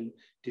profession,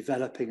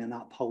 developing and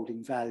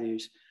upholding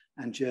values,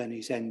 and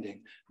journeys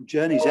ending.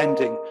 Journeys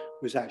ending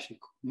was actually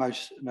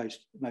most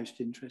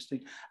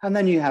interesting. And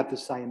then you have the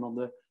same on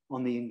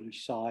the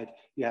English side.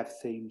 You have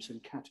themes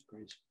and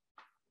categories.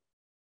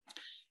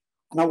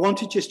 And I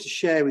wanted just to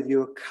share with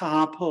you a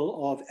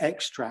couple of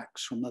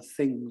extracts from the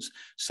things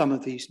some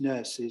of these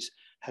nurses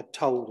had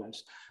told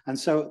us. And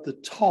so at the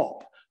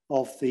top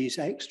of these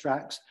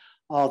extracts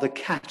are the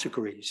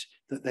categories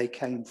that they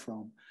came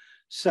from.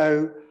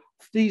 So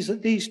these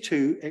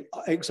 2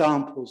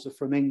 examples are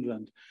from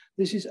England.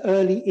 This is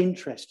early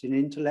interest in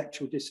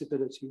intellectual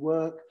disability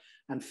work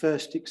and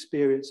first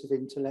experience of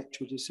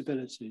intellectual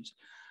disabilities.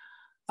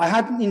 I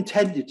hadn't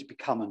intended to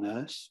become a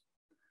nurse.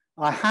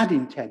 I had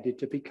intended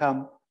to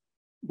become,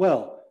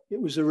 well,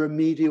 it was a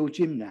remedial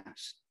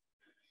gymnast,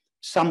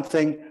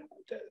 something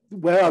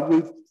where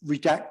we've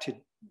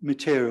redacted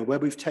material, where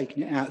we've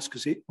taken it out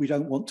because we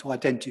don't want to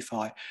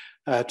identify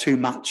too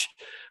much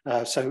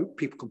so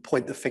people can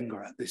point the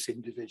finger at this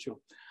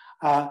individual.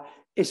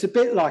 It's a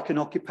bit like an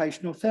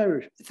occupational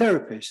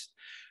therapist,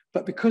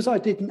 but because I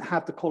didn't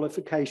have the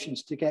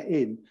qualifications to get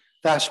in,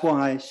 that's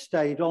why I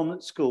stayed on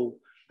at school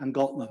and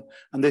got them.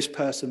 And this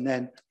person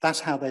then, that's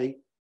how they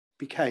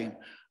became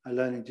a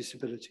learning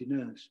disability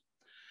nurse.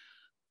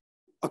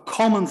 A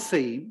common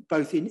theme,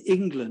 both in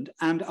England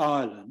and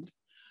Ireland,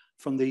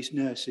 from these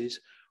nurses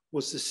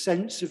was the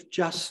sense of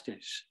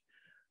justice,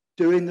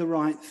 doing the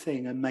right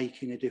thing and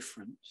making a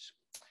difference.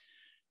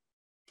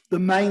 The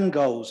main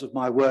goals of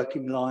my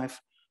working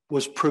life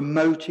was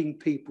promoting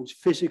people's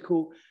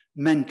physical,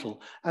 mental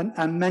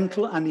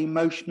and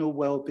emotional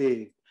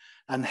well-being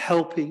and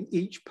helping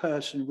each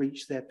person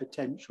reach their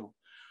potential,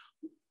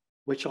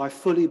 which I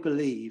fully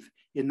believe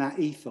in that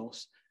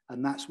ethos,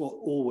 and that's what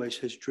always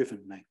has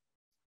driven me.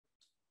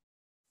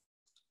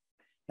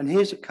 And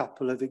here's a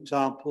couple of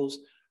examples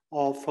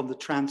from the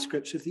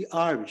transcripts of the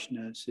Irish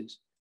nurses.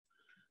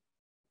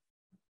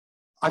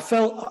 I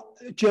felt,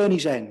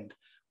 Journey's End,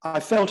 I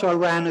felt I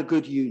ran a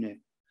good unit,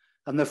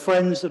 and the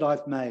friends that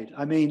I've made,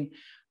 I mean,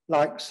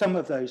 like some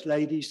of those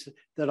ladies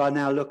that I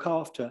now look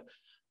after,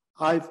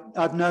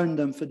 I've known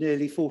them for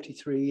nearly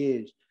 43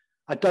 years.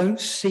 I don't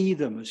see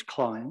them as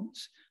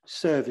clients,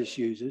 service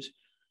users,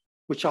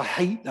 which I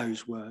hate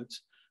those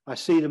words. I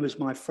see them as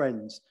my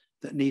friends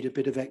that need a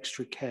bit of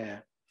extra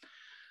care.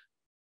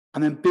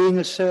 And then being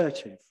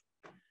assertive.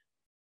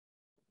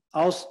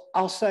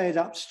 I'll say it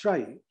up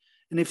straight.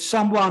 And if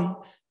someone,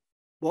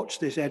 watch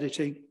this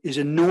editing, is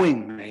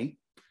annoying me,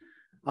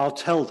 I'll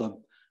tell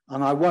them.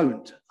 And I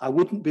won't. I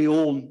wouldn't be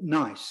all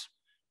nice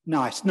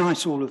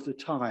all of the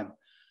time.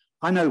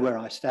 I know where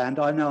I stand.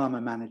 I know I'm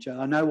a manager.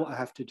 I know what I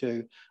have to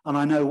do. And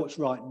I know what's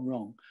right and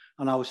wrong.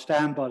 And I will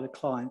stand by the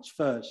clients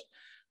first.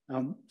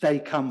 They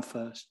come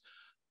first.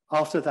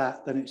 After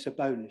that, then it's a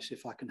bonus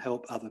if I can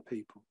help other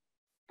people.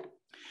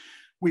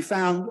 We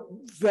found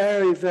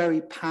very,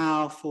 very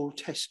powerful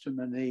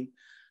testimony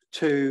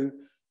to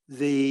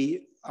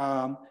the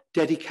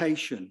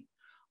dedication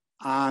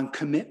and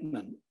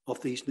commitment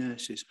of these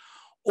nurses,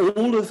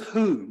 all of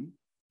whom,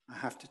 I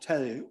have to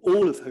tell you,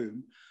 all of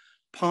whom,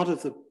 part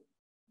of the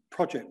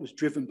project was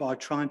driven by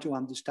trying to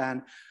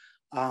understand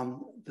the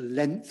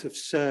length of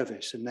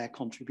service and their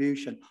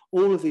contribution.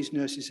 All of these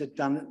nurses had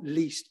done at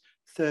least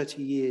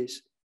 30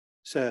 years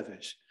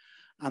service.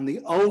 And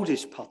the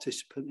oldest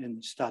participant in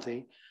the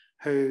study,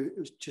 who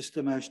was just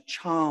the most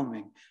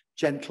charming,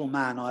 gentle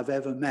man I've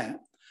ever met,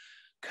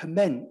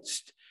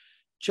 commenced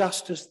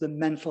just as the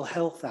Mental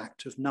Health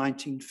Act of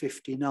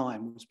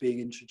 1959 was being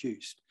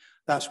introduced.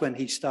 That's when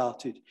he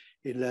started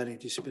in learning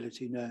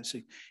disability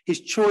nursing.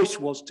 His choice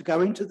was to go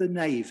into the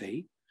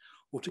Navy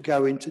or to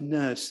go into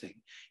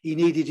nursing. He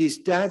needed his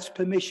dad's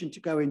permission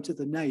to go into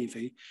the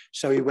Navy,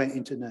 so he went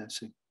into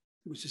nursing.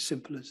 It was as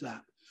simple as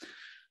that.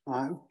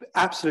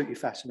 Absolutely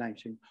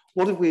fascinating.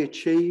 What have we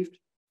achieved?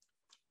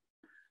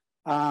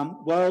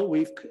 Well,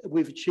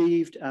 we've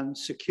achieved and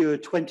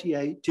secured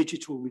 28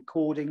 digital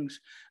recordings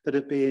that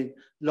have been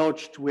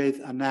lodged with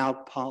and now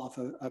part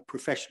of a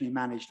professionally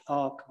managed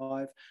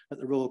archive at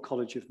the Royal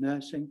College of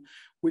Nursing,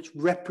 which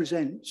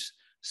represents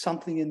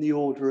something in the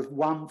order of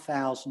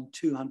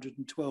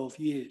 1,212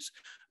 years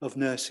of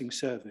nursing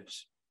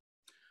service.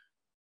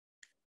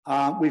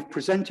 We've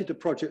presented the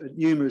project at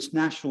numerous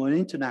national and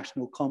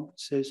international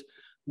conferences,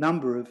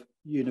 number of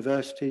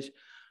universities,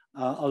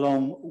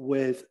 along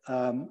with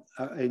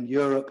in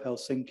Europe,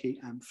 Helsinki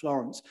and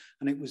Florence.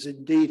 And it was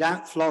indeed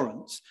at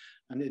Florence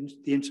and in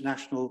the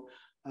International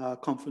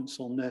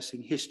Conference on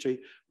Nursing History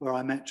where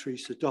I met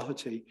Teresa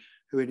Doherty,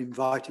 who had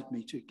invited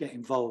me to get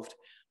involved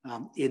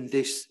in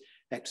this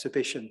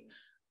exhibition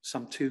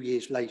some 2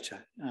 years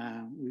later.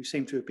 We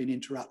seem to have been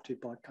interrupted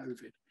by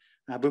COVID,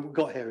 but we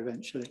got here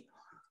eventually.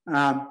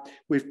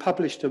 We've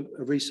published a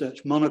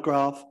research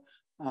monograph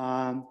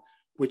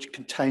which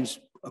contains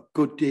a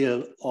good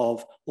deal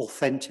of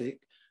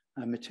authentic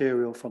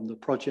material from the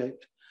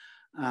project.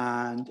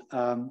 And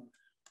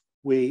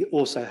we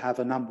also have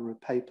a number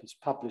of papers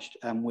published,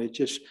 and we're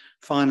just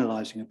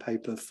finalizing a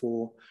paper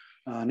for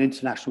an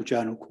international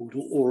journal called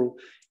Oral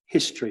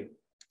History.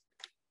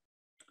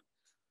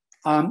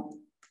 I'm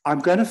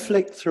going to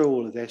flick through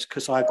all of this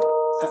because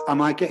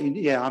I'm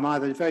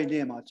either very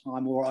near my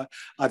time or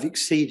I've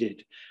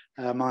exceeded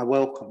my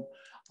welcome.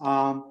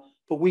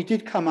 But we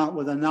did come up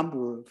with a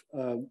number of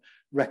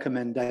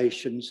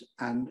recommendations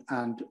and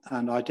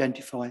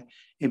identify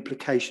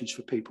implications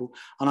for people.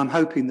 And I'm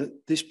hoping that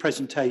this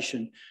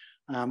presentation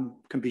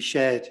can be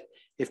shared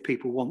if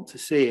people want to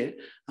see it.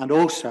 And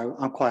also,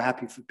 I'm quite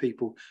happy for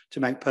people to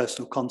make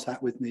personal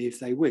contact with me if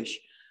they wish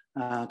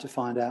to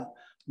find out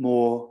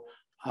more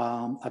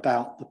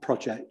about the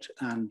project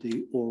and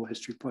the Oral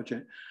History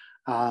Project.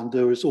 And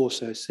there is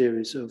also a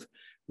series of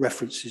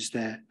references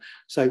there.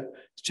 So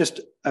it's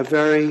just a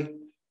very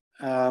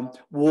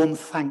warm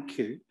thank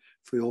you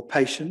for your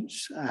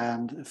patience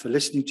and for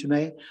listening to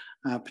me,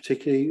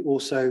 particularly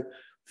also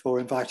for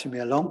inviting me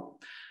along,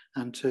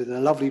 and to the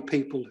lovely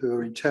people who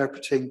are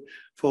interpreting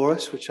for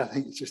us, which I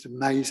think is just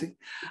amazing.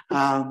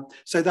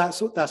 So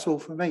that's all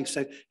from me.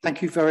 So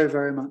thank you very,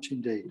 very much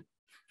indeed.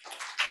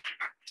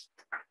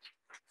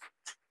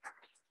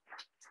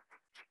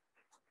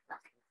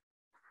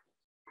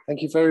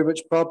 Thank you very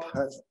much, Bob.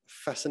 That's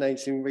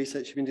fascinating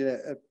research. You've been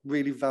doing a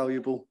really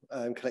valuable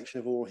collection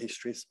of oral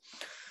histories.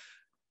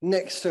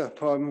 Next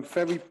up, I'm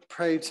very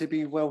proud to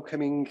be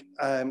welcoming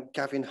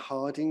Gavin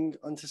Harding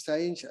onto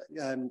stage.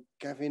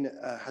 Gavin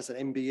has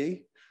an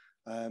MBE.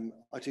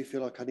 I do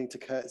feel like I need to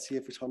curtsy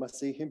every time I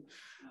see him.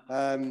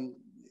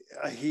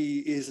 He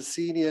is a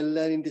senior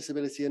learning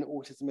disability and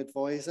autism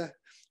advisor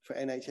for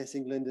NHS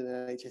England and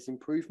NHS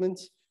Improvement.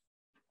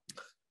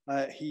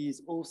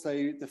 He's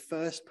also the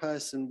first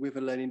person with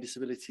a learning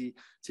disability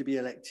to be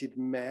elected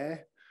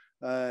mayor.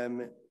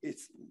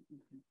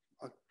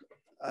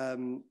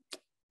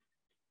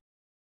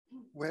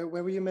 Where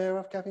were you mayor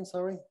of, Gavin?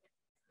 Sorry?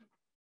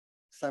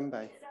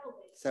 Sandbay.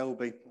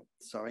 Selby,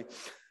 sorry.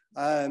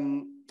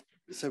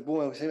 So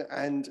well,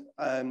 and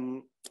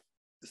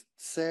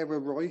Sarah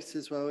Wright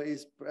as well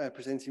is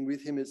presenting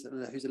with him, who's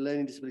a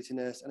learning disability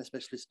nurse and a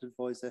specialist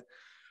advisor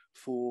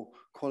for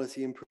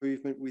quality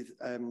improvement with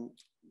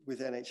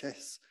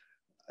NHS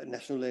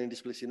National Learning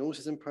Disability and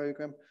Autism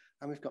Programme.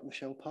 And we've got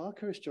Michelle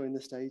Parker has joined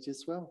the stage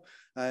as well.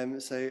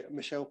 So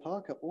Michelle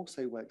Parker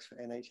also works for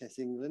NHS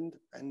England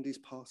and is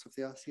part of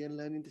the RCN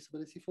Learning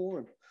Disability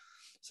Forum.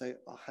 So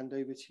I'll hand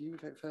over to you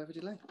without further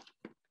delay.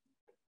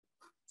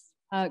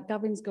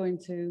 Gavin's going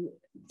to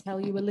tell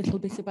you a little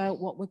bit about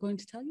what we're going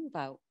to tell you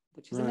about,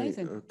 which is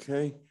amazing.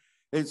 Okay,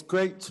 it's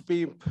great to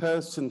be in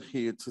person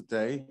here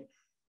today,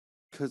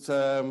 because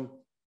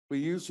we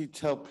usually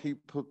tell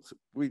people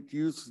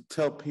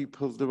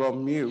they're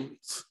on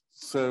mute.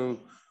 So,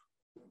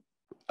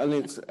 and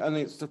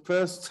it's the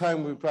first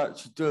time we've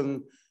actually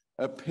done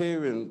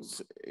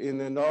appearance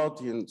in an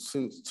audience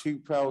since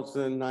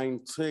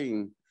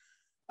 2019,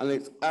 and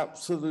it's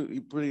absolutely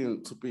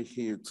brilliant to be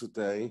here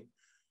today.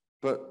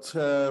 But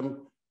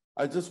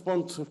I just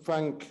want to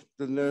thank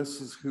the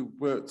nurses who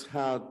worked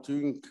hard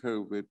during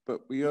COVID,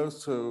 but we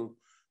also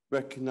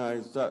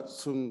recognise that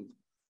some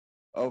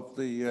of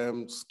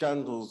the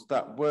scandals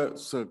that weren't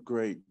so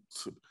great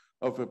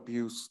of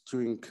abuse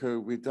during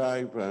COVID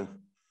either.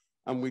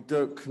 And we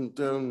don't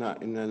condone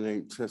that in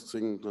NHS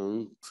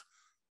England.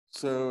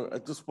 So I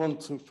just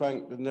want to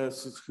thank the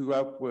nurses who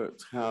have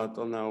worked hard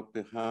on our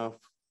behalf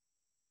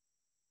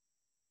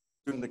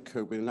during the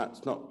COVID, and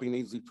that's not been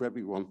easy for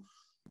everyone.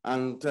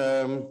 And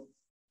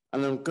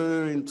I'm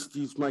going to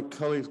introduce my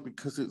colleagues,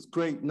 because it's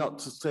great not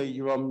to say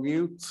you're on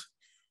mute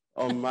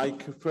on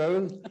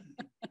microphone.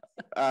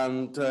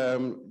 And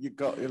you've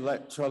got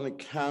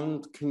electronic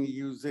hand, can you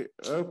use it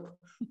up?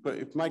 But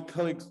if my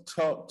colleagues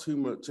talk too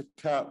much, I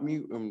can't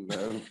mute them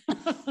though.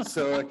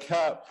 So I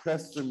can't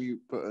press the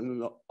mute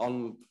button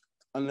on,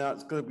 and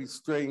that's going to be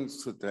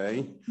strange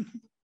today.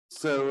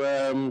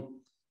 So,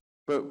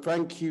 but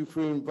thank you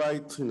for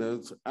inviting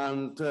us.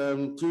 And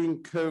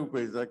during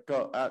COVID, I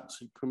got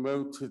actually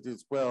promoted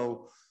as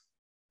well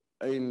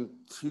in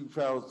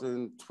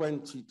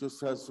 2020,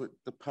 just as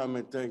the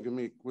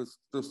pandemic was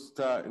just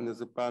starting,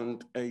 as a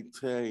Band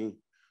 8A,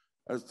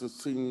 as the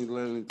Senior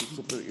Learning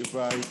Disability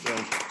Advisor.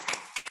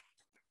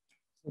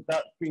 So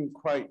that's been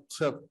quite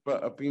tough,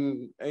 but I've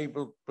been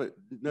able, but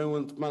no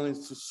one's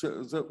managed to shut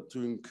us up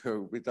during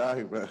COVID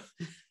either.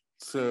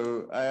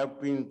 So I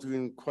have been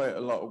doing quite a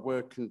lot of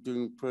work and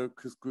doing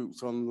focus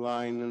groups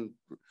online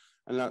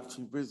and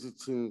actually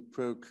visiting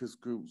focus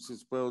groups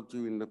as well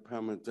during the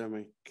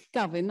pandemic.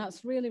 Gavin,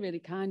 that's really, really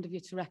kind of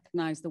you to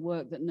recognise the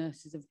work that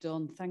nurses have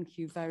done. Thank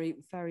you very,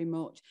 very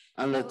much.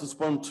 And I just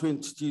want to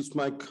introduce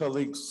my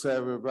colleagues,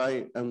 Sarah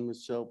Wright and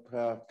Michelle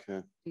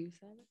Parker. You,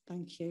 Sarah?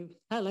 Thank you.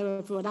 Hello,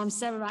 everyone. I'm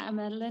Sarah Wright. I'm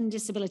a learning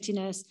disability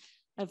nurse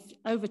of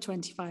over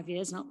 25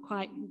 years, not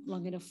quite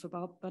long enough for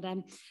Bob, but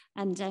and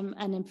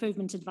an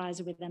improvement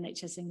advisor with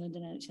NHS England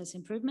and NHS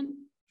Improvement.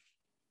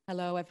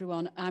 Hello,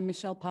 everyone. I'm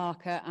Michelle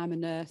Parker. I'm a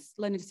nurse,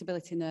 learning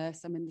disability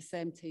nurse. I'm in the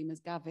same team as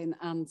Gavin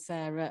and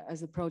Sarah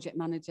as a project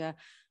manager,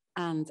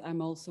 and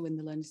I'm also in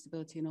the Learning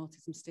Disability and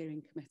Autism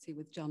Steering Committee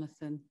with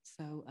Jonathan.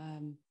 So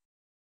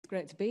it's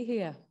great to be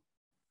here.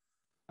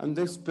 And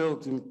this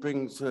building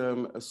brings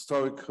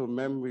historical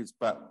memories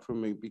back for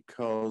me,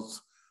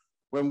 because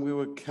when we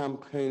were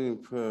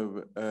campaigning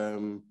for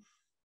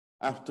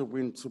after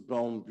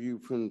Winterbourne View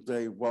from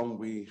day one,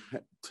 we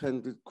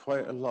attended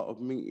quite a lot of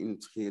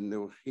meetings here, and they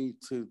were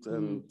heated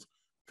and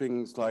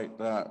things like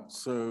that.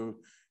 So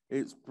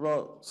it's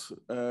brought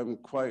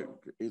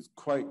it's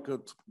quite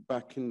good to be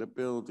back in the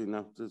building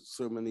after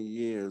so many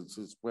years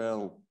as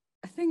well.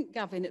 I think,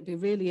 Gavin, it'd be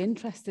really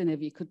interesting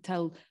if you could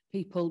tell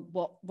people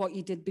what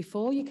you did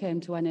before you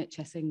came to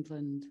NHS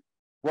England.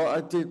 What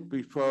I did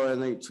before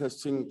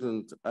NHS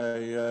England,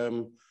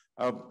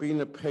 I've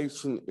been a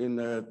patient in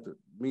a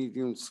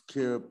medium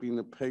secure, been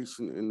a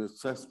patient in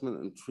assessment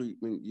and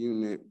treatment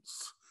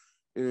units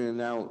in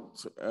and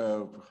out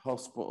of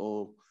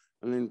hospital.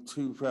 And in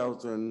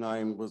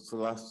 2009 was the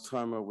last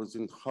time I was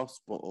in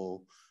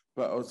hospital,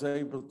 but I was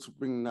able to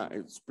bring that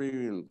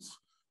experience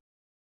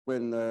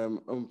when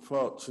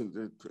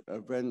unfortunately the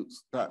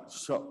events that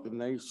shocked the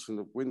nation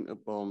of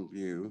Winterbourne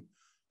View,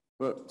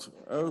 but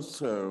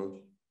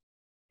also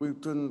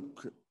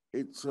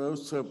it's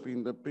also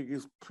been the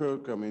biggest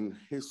program in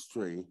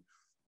history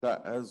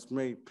that has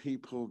made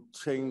people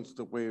change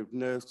the way of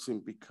nursing,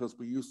 because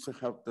we used to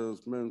have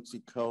those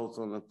emergency calls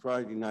on a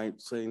Friday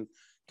night saying,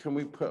 can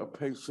we put a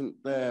patient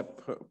there,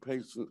 put a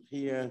patient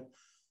here?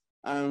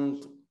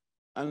 And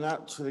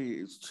actually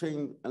it's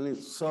changed, and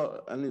it's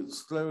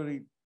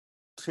slowly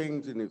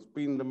changing. It's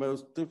been the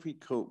most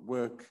difficult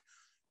work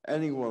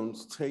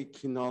anyone's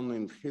taken on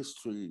in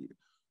history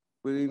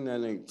within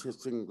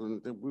NHS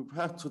England. We've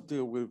had to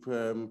deal with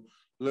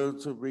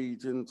loads of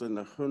regions and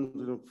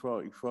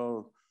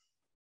 144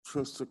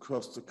 trusts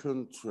across the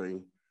country.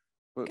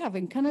 But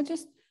Gavin,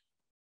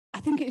 I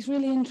think it's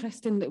really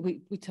interesting that we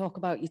talk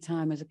about your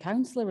time as a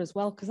counsellor as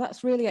well, because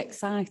that's really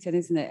exciting,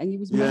 isn't it? And you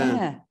was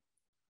mayor.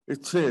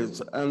 It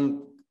is,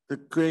 and the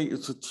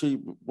greatest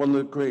achievement, one of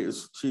the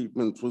greatest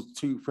achievements was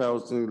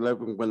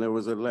 2011 when I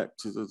was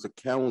elected as a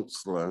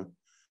councillor,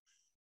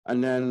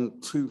 and then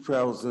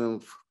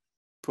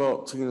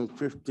 2014 and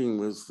 15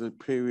 was the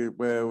period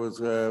where I was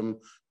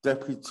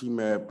deputy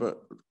mayor,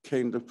 but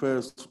became the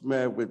first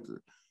mayor with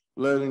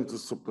learning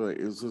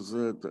disabilities as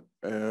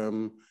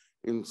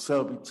in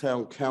Selby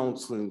Town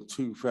Council in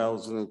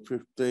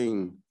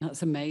 2015.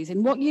 That's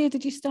amazing. What year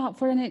did you start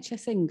for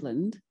NHS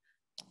England?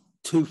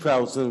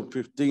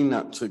 2015,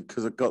 actually,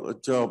 because I got the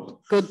job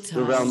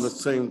around the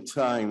same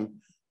time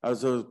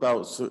as I was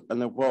about to,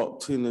 and I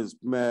walked in as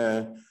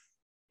mayor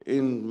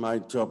in my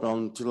job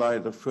on July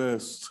the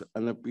 1st,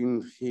 and I've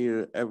been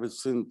here ever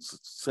since,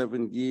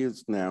 7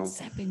 years now.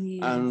 7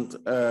 years.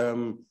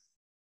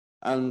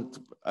 And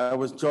I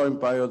was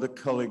joined by other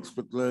colleagues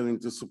with learning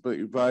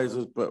disability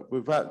advisors, but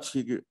we've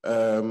actually,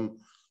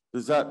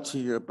 there's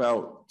actually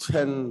about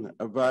 10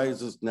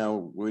 advisors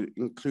now,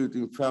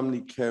 including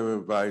family care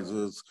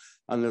advisors,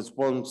 and there's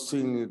one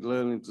senior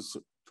learning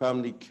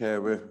family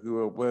carer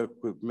who I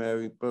work with,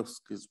 Mary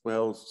Busk, as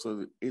well.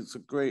 So it's a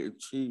great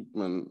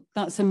achievement.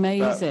 That's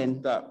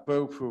amazing. That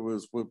both of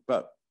us were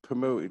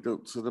promoted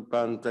up to the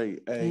Band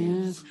 8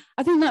 aides. Yeah.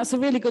 I think that's a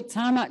really good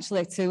time,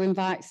 actually, to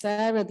invite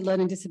Sarah, the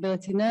learning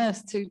disability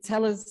nurse, to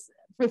tell us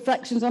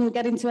reflections on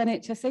getting to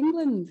NHS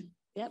England.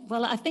 Yeah,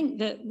 well, I think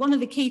that one of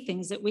the key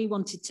things that we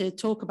wanted to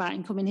talk about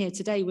in coming here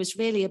today was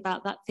really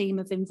about that theme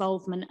of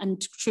involvement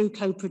and true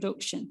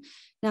co-production.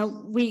 Now,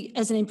 we,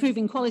 as an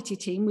improving quality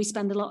team, we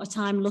spend a lot of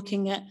time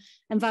looking at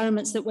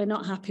environments that we're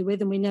not happy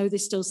with, and we know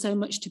there's still so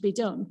much to be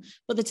done.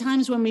 But the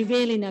times when we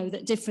really know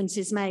that difference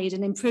is made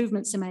and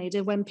improvements are made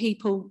are when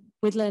people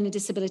with learning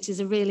disabilities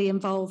are really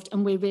involved,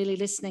 and we're really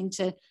listening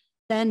to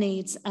their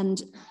needs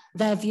and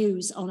their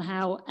views on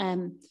how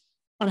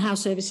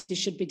services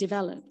should be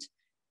developed.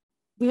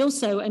 We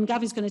also, and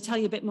Gavin's going to tell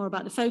you a bit more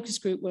about the focus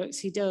group works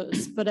he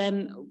does, but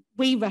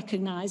we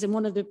recognise, and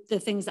one of the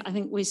things that I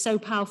think was so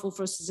powerful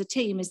for us as a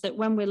team is that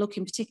when we're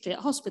looking particularly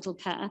at hospital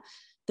care,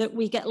 that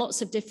we get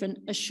lots of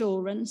different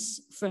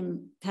assurance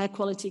from Care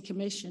Quality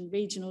Commission,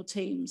 regional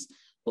teams.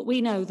 But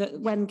we know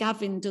that when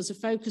Gavin does a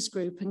focus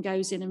group and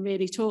goes in and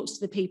really talks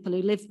to the people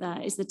who live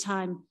there is the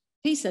time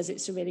he says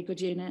it's a really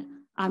good unit.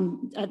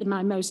 I'm at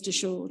my most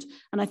assured.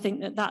 And I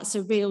think that that's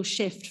a real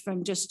shift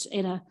from just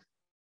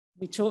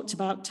we talked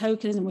about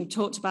tokenism, we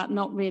talked about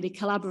not really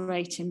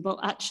collaborating, but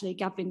actually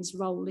Gavin's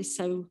role is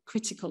so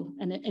critical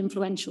and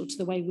influential to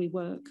the way we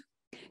work.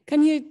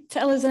 Can you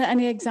tell us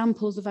any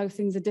examples of how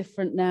things are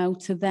different now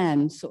to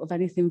then, sort of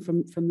anything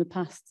from the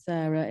past,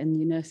 Sarah, in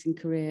your nursing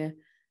career?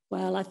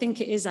 Well, I think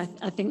it is. I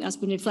think that's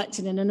been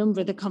reflected in a number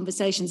of the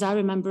conversations. I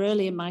remember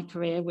early in my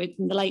career,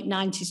 in the late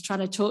 90s, trying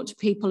to talk to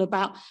people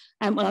about,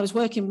 I was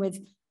working with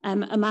a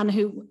man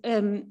who,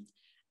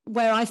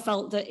 where I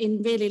felt that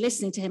in really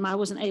listening to him, I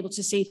wasn't able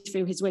to see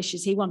through his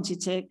wishes. He wanted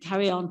to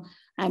carry on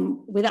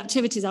with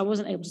activities I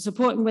wasn't able to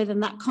support him with,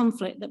 and that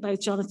conflict that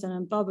both Jonathan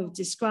and Bob have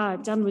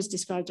described, and was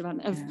described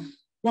around, of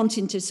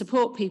wanting to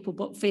support people,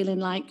 but feeling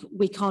like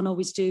we can't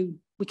always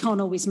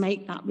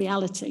make that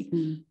reality.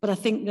 But I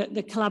think that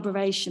the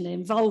collaboration and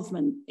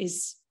involvement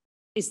is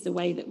the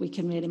way that we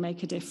can really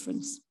make a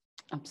difference.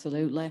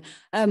 Absolutely.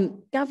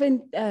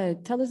 Gavin,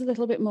 tell us a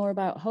little bit more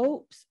about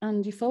hopes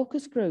and your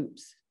focus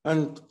groups.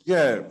 And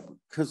yeah,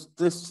 because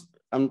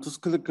I'm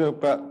just going to go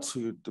back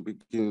to the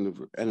beginning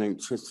of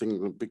NHS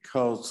England,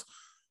 because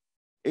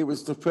it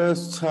was the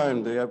first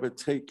time they ever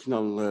taken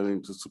on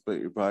learning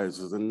disability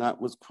advisors, and that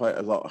was quite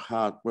a lot of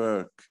hard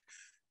work.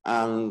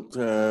 And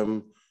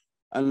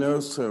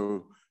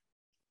also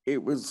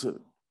it was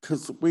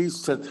because we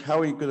said, how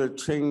are you going to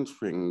change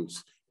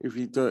things if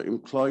you don't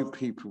employ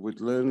people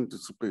with learning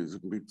disabilities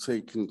and be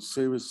taken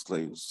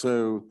seriously?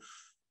 So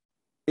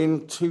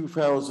in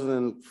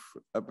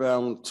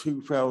around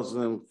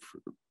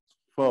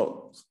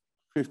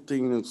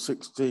 2015 and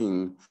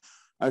 16,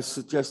 I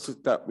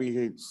suggested that we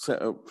had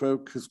set up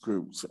focus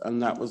groups,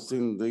 and that was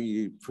in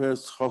the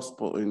first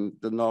hospital in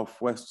the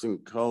northwestern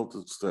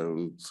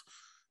Calderstones,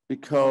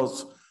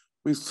 because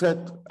I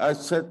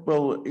said,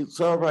 well, it's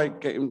all right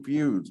getting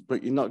views,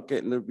 but you're not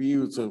getting the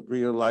views of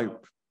real life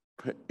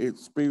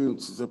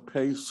experiences of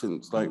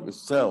patients like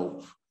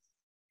myself,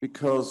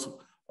 because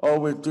all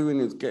we're doing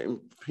is getting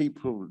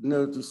people,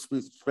 no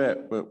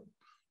disrespect, but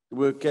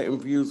we're getting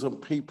views on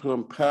people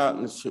on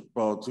partnership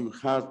boards who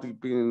hardly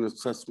been in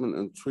assessment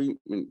and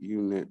treatment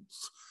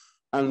units.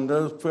 And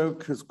those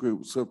focus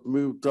groups have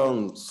moved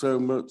on so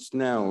much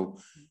now.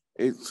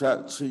 It's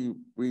actually,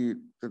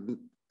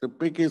 the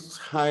biggest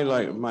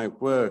highlight of my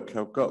work,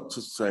 I've got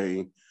to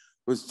say,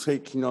 was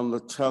taking on the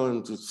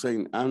challenge of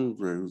St.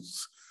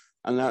 Andrews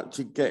and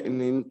actually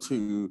getting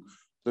into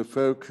the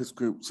focus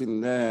groups in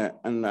there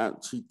and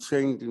actually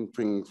changing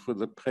things for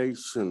the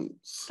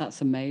patients. That's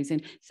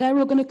amazing. Sarah,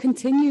 we're going to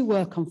continue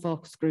work on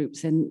focus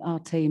groups in our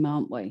team,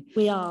 aren't we?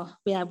 We are.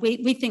 Yeah,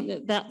 we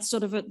think that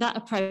sort of that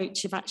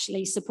approach of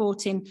actually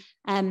supporting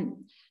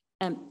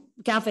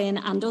Gavin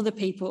and other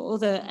people,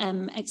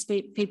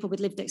 people with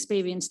lived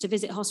experience to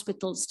visit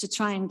hospitals to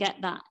try and get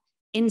that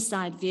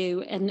inside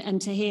view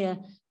and to hear.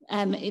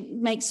 It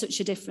makes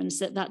such a difference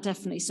that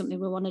definitely is something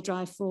we want to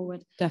drive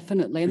forward.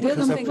 Definitely. And the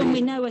other thing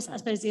we know, I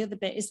suppose the other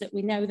bit is that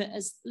we know that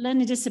as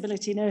learning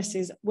disability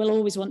nurses, we'll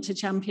always want to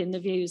champion the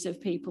views of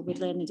people with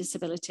learning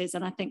disabilities.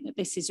 And I think that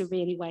this is a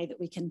really way that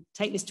we can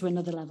take this to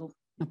another level.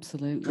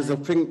 Absolutely. Because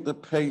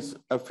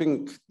I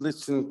think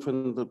listening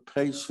from the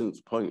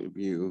patient's point of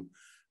view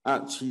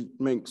actually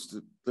makes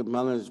the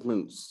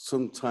management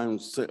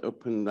sometimes sit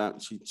up and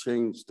actually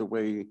change the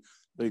way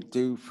they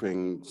do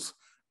things.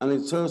 And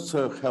it's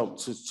also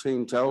helped us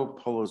change our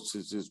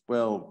policies as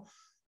well,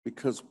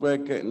 because we're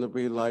getting the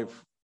real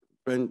life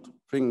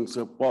things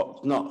of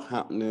what's not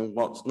happening,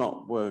 what's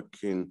not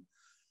working.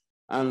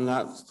 And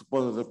that's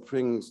one of the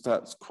things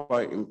that's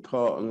quite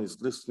important, is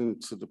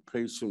listening to the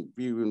patient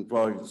view and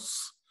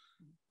voice.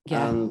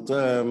 Yeah.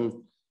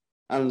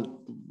 And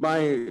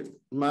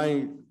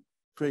my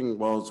thing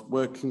was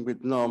working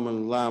with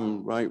Norman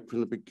Lamb right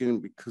from the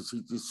beginning, because he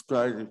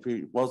described if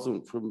it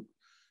wasn't from,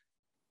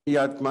 he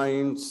had my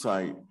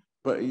insight,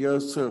 but he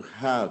also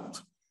had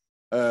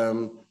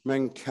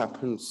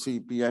MenCap and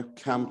CBF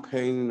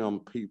campaigning on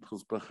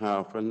people's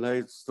behalf, and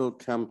they're still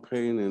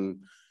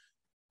campaigning.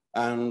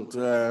 And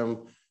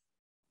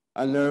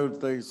I know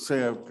they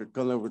say I've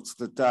gone over to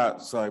the dark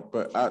side,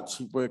 but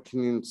actually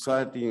working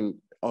inside the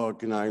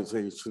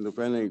organisation of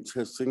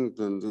NHS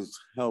England has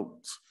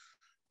helped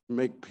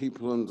make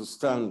people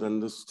understand, and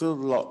there's still a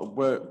lot of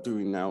work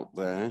doing out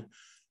there.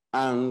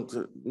 And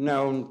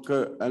now I'm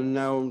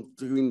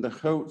doing the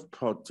HOPE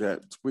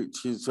project,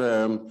 which is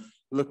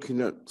looking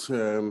at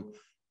the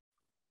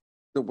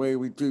way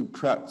we do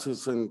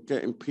practice and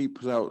getting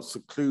people out of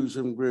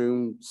seclusion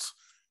rooms.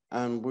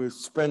 And we're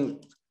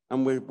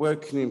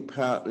working in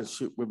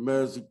partnership with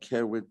Mersey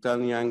Care, with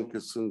Danny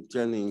Angus and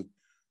Jenny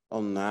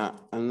on that.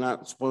 And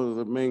that's one of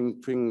the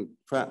main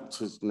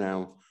factors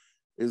now,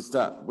 is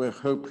that we're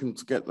hoping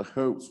to get the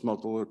HOPES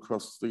model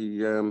across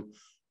England,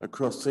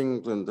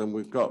 and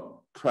we've got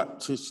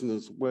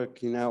practitioners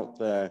working out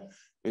there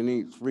in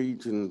each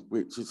region,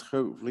 which is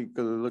hopefully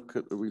going to look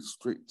at the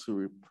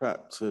restrictive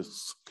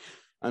practice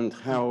and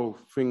how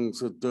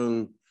things are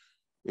done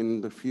in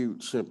the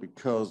future,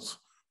 because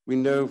we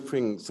know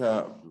things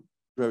are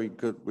very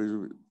good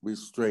with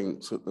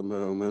restraints at the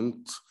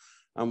moment,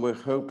 and we're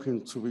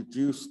hoping to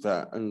reduce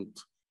that. And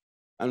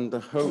the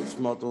HOPES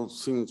model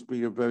seems to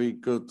be a very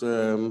good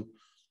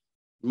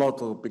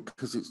model,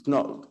 because it's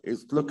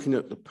looking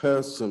at the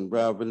person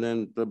rather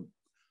than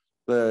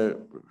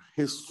the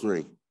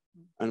history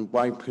and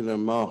wiping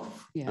them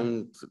off. Yeah.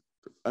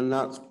 And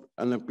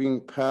I've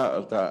been part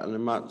of that, and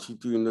I'm actually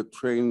doing the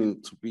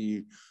training to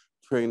be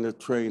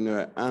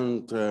trainer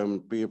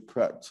and be a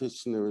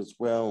practitioner as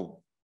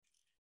well.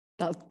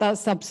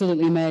 That's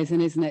absolutely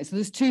amazing, isn't it? So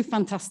there's two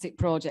fantastic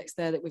projects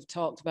there that we've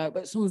talked about,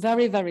 but some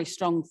very, very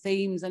strong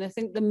themes. And I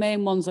think the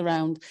main one's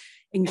around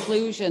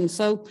inclusion.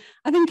 So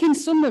I think in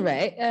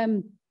summary,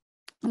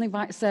 I'll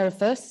invite Sarah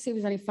first to see if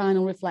there's any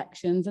final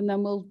reflections, and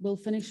then we'll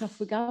finish off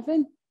with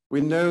Gavin.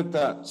 We know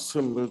that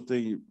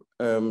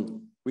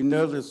we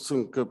know there's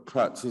some good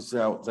practice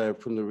out there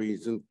from the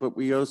region, but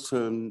we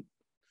also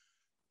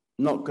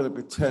not going to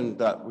pretend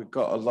that we've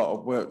got a lot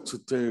of work to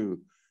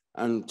do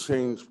and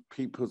change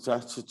people's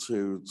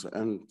attitudes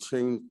and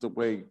change the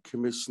way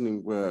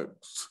commissioning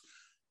works.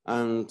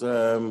 And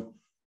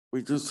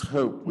we just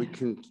hope we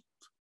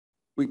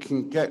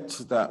can get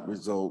to that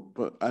result,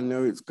 but I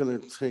know it's going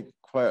to take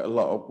quite a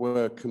lot of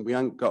work, and we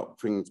haven't got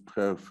things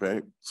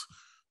perfect.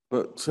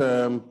 But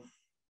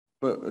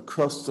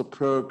across the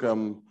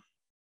programme,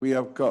 we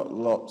have got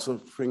lots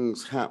of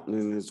things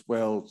happening as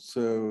well.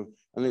 So,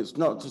 and it's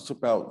not just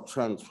about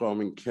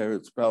transforming care,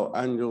 it's about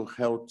annual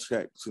health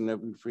checks and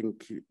everything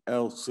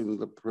else in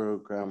the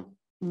programme.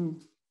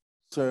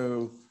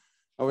 So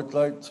I would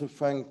like to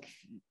thank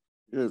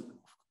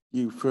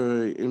you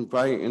for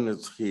inviting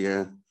us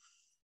here.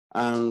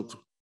 And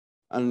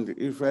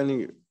if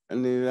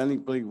And if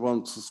anybody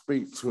wants to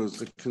speak to us,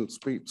 they can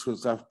speak to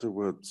us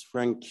afterwards.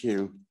 Thank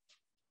you.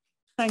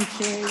 Thank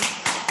you.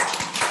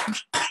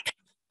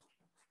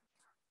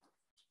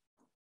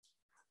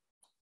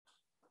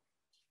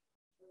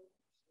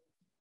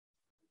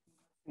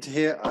 To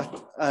hear, I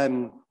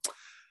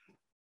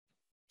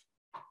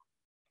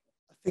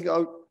think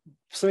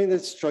something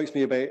that strikes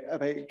me about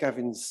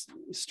Gavin's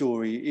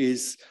story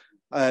is,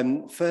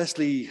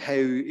 firstly, how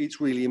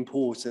it's really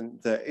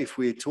important that if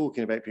we're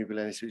talking about people with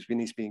learning disabilities, we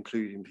need to be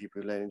including people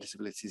with learning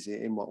disabilities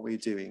in what we're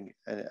doing,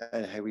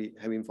 and how we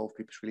involve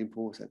people is really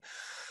important.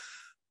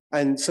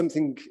 And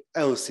something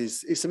else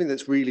is something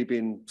that's really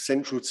been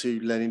central to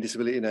learning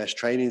disability nurse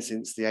training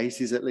since the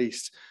 80s at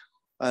least.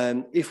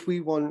 If we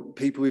want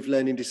people with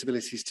learning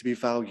disabilities to be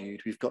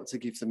valued, we've got to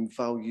give them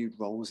valued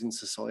roles in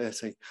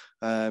society.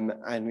 And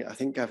I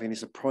think Gavin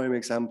is a prime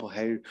example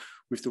how,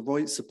 with the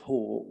right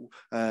support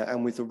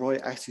and with the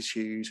right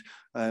attitude,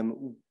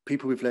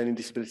 people with learning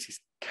disabilities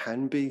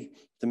can be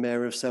the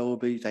Mayor of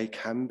Selby, they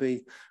can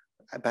be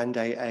a Band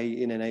 8A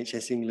in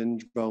NHS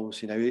England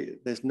roles. You know,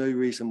 there's no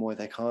reason why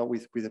they can't.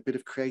 With a bit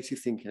of creative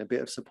thinking, a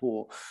bit of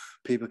support,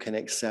 people can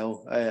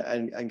excel.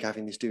 And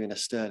Gavin is doing a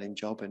sterling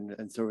job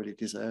and thoroughly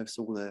deserves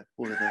all of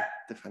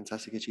the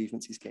fantastic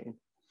achievements he's getting.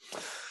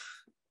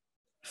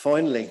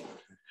 Finally,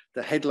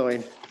 the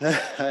headline.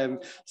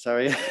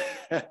 Sorry.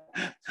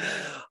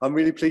 I'm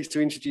really pleased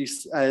to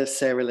introduce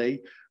Sarah Leigh.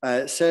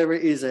 Sarah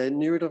is a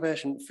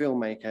neurodivergent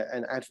filmmaker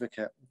and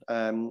advocate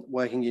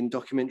working in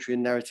documentary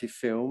and narrative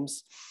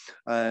films.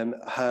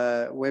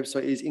 Her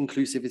website is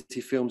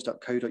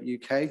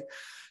inclusivityfilms.co.uk.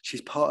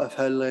 She's part of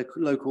her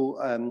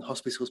local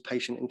hospital's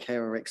patient and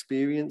carer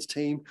experience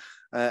team,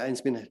 and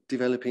has been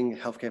developing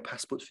healthcare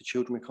passports for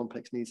children with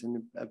complex needs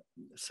and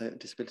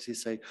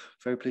disabilities. So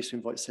very pleased to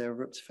invite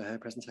Sarah up for her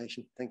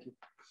presentation. Thank you.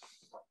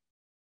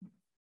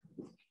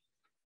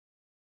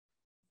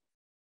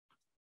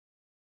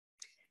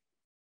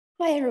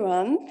 Hi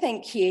everyone,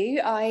 thank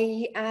you.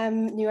 I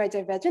am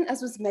neurodivergent,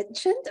 as was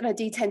mentioned, and I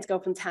do tend to go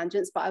off on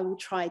tangents, but I will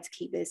try to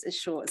keep this as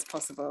short as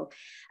possible.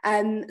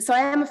 So I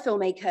am a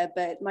filmmaker,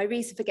 but my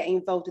reason for getting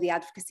involved with the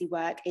advocacy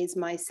work is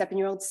my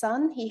 7-year-old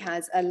son. He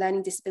has a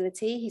learning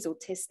disability, he's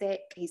autistic,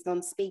 he's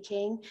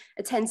non-speaking,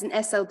 attends an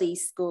SLD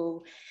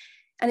school.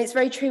 And it's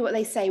very true what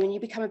they say, when you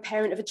become a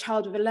parent of a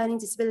child with a learning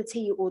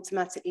disability, you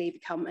automatically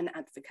become an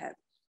advocate.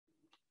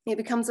 It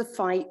becomes a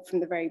fight from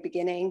the very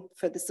beginning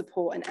for the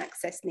support and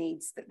access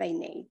needs that they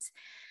need.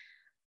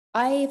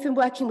 I've been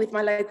working with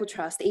my local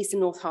trust, East and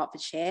North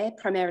Hertfordshire,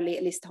 primarily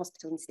at Lister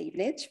Hospital in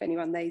Stevenage, if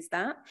anyone knows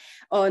that,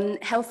 on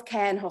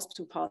healthcare and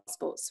hospital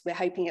passports. We're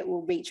hoping it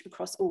will reach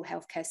across all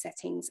healthcare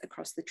settings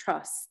across the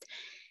trust.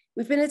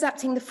 We've been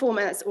adapting the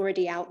format that's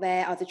already out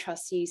there. Other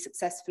trusts use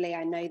successfully,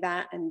 I know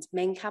that, and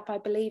MenCap, I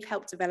believe,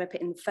 helped develop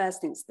it in the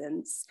first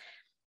instance.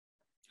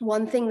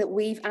 One thing that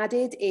we've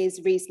added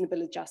is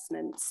reasonable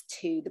adjustments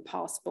to the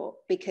passport,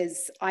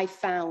 because I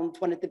found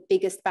one of the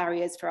biggest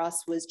barriers for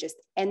us was just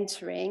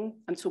entering,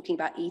 I'm talking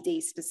about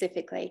ED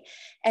specifically,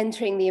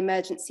 entering the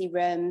emergency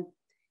room,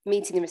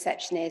 meeting the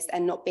receptionist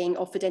and not being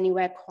offered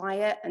anywhere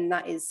quiet. And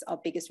that is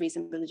our biggest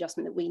reasonable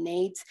adjustment that we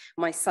need,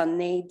 my son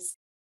needs.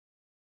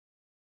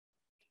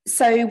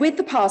 So with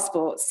the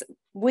passports,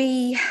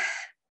 we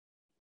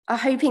are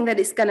hoping that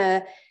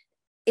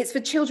it's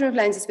for children with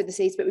learning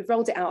disabilities, but we've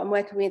rolled it out. I'm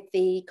working with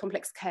the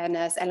complex care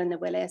nurse, Eleanor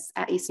Willis,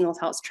 at East and North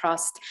Herts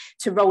Trust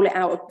to roll it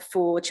out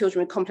for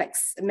children with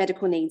complex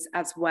medical needs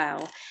as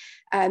well.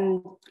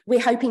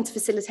 We're hoping to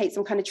facilitate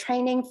some kind of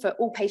training for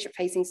all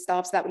patient-facing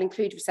staff, so that will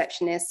include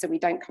receptionists, so we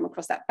don't come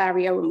across that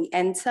barrier when we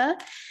enter.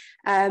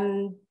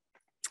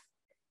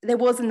 There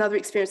was another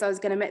experience I was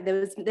going to make.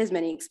 There's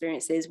many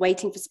experiences.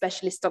 Waiting for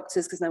specialist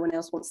doctors because no one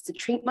else wants to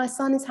treat my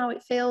son is how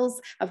it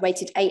feels. I've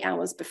waited 8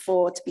 hours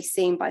before to be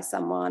seen by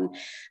someone,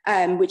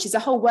 which is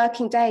a whole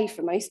working day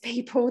for most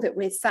people, that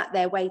we're sat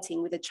there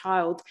waiting with a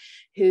child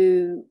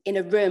who in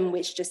a room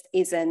which just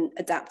isn't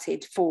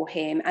adapted for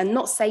him and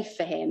not safe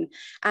for him.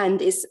 And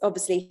it's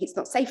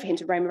not safe for him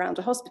to roam around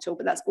a hospital,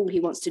 but that's all he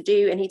wants to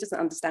do. And he doesn't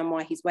understand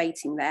why he's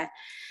waiting there.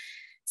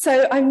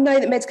 So I know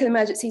that medical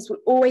emergencies will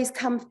always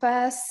come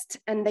first,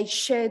 and they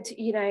should,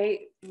 you know,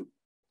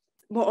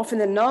 more often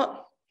than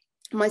not.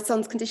 My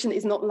son's condition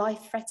is not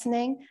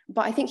life-threatening,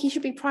 but I think he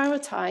should be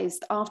prioritised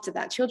after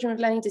that. Children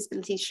with learning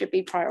disabilities should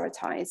be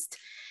prioritised.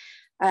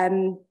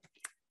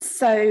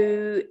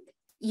 So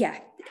yeah,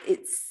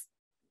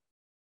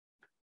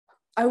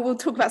 I will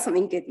talk about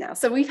something good now.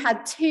 So we've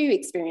had 2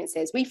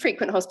 experiences. We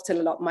frequent hospital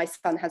a lot. My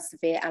son has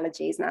severe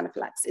allergies and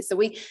anaphylaxis. So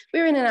we're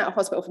in and out of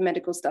hospital for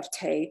medical stuff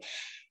too.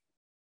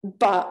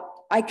 But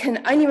I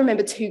can only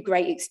remember 2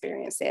 great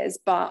experiences,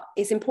 but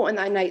it's important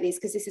that I note these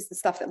because this is the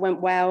stuff that went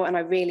well, and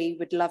I really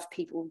would love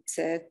people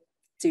to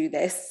do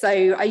this. So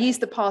I used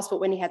the passport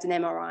when he had an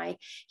MRI.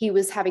 He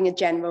was having a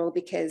general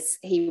because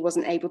he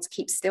wasn't able to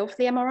keep still for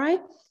the MRI.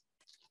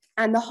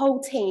 And the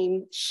whole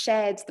team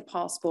shared the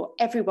passport.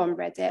 Everyone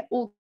read it.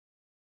 All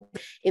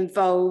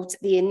involved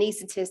the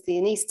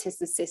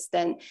anaesthetist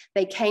assistant.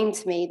 They came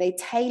to me, they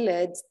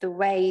tailored the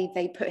way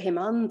they put him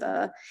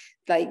under.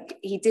 Like,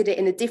 he did it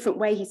in a different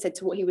way, he said,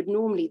 to what he would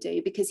normally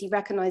do, because he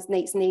recognized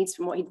Nate's needs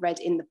from what he'd read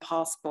in the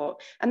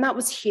passport. And that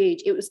was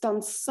huge. It was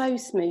done so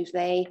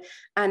smoothly.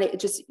 And it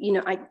just, you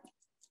know,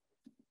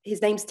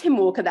 his name's Tim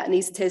Walker, that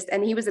anaesthetist,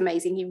 and he was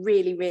amazing. He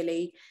really,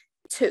 really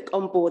took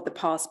on board the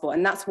passport.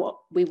 And that's what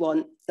we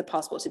want the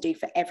passport to do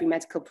for every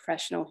medical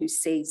professional who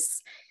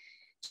sees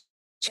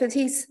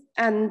disabilities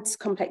and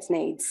complex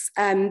needs.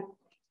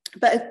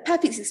 But a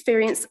perfect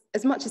experience,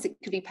 as much as it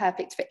could be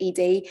perfect for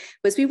ED,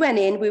 was we went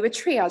in, we were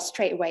triaged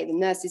straight away. The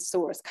nurses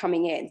saw us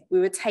coming in.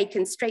 We were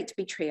taken straight to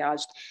be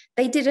triaged.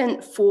 They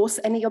didn't force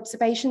any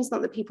observations,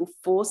 not that people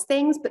force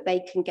things, but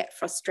they can get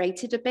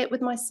frustrated a bit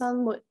with my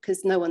son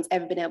because no one's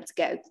ever been able to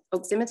get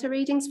oximeter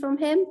readings from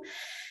him.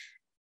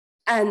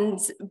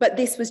 But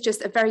this was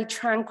just a very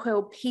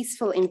tranquil,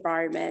 peaceful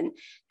environment.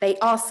 They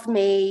asked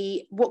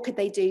me, what could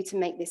they do to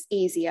make this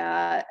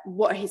easier?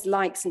 What are his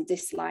likes and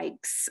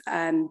dislikes?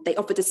 They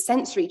offered a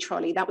sensory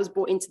trolley that was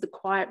brought into the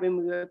quiet room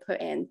we were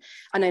put in.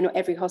 I know not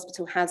every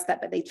hospital has that,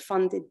 but they'd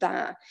funded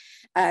that.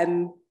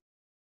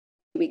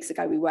 Weeks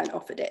ago, we weren't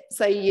offered it.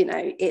 So, you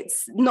know,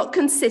 it's not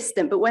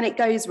consistent, but when it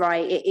goes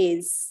right, it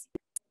is.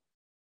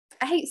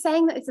 I hate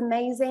saying that it's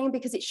amazing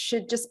because it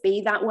should just be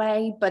that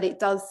way, but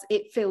it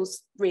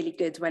feels really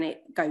good when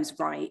it goes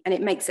right, and it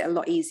makes it a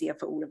lot easier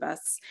for all of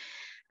us.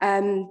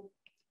 And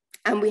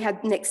we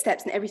had next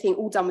steps and everything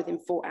all done within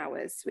 4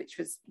 hours, which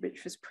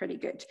was pretty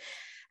good.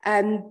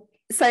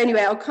 So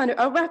anyway,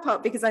 I'll wrap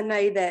up because I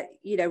know that,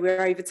 you know,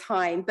 we're over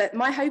time, but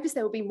my hope is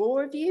there will be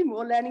more of you,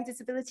 more learning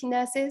disability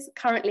nurses.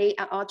 Currently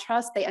at our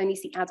trust, they only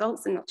see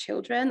adults and not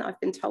children.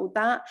 I've been told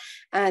that.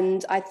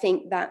 And I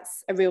think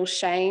that's a real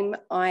shame.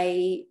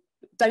 I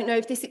don't know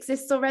if this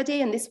exists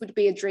already, and this would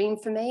be a dream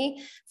for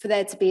me, for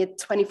there to be a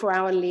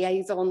 24-hour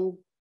liaison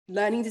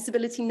learning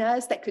disability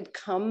nurse that could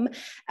come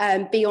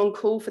be on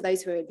call for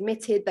those who are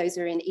admitted, those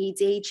who are in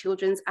ED,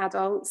 children's,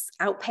 adults,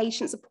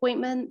 outpatients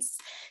appointments,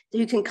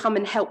 who can come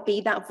and help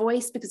be that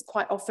voice, because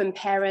quite often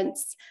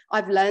parents,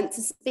 I've learned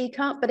to speak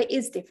up, but it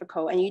is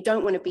difficult, and you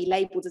don't want to be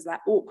labelled as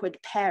that awkward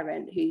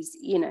parent who's,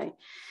 you know,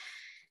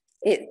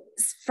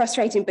 it's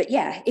frustrating. But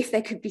yeah, if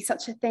there could be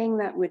such a thing,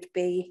 that would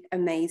be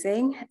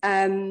amazing.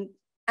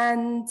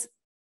 And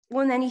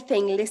more than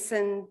anything,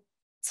 listen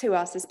to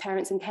us as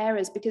parents and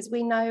carers, because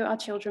we know our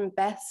children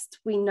best.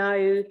 We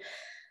know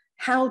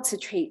how to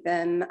treat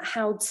them,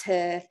 how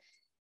to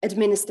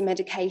administer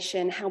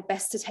medication, how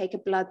best to take a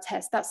blood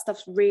test. That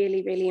stuff's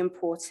really, really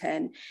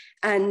important.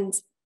 And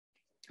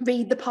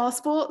read the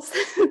passports,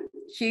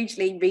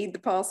 hugely read the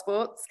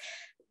passports.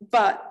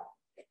 But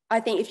I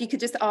think if you could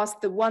just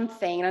ask the one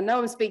thing, and I know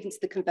I'm speaking to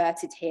the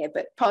converted here,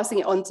 but passing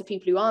it on to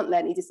people who aren't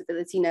learning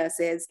disability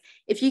nurses,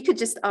 if you could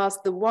just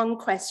ask the one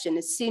question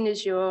as soon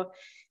as you're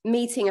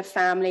meeting a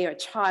family or a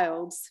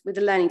child with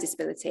a learning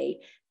disability,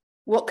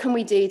 what can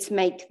we do to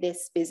make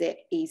this visit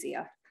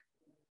easier?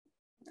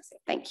 That's it.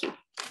 Thank you.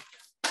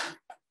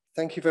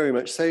 Thank you very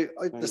much. So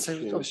I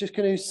was just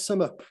going to sum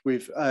up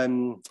with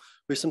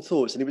some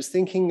thoughts, and it was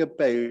thinking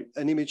about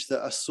an image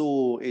that I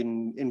saw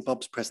in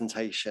Bob's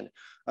presentation.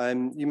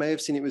 You may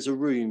have seen it was a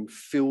room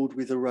filled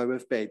with a row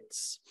of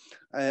beds,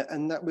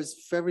 and that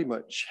was very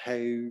much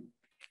how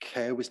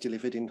care was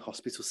delivered in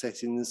hospital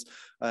settings.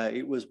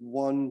 It was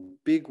one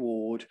big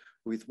ward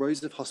with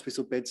rows of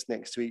hospital beds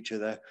next to each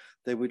other.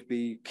 There would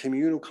be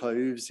communal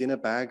clothes in a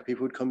bag.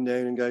 People would come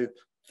down and go,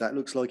 that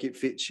looks like it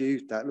fits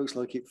you, that looks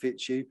like it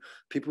fits you.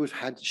 People would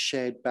have had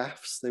shared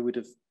baths. They would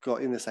have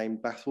got in the same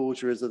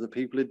bathwater as other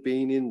people had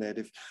been in. They'd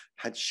have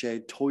had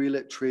shared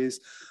toiletries.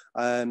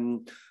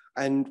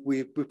 And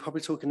we're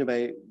probably talking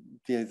about,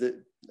 you know,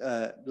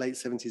 the late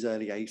 70s,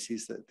 early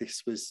 80s, that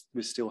this was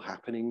still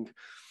happening.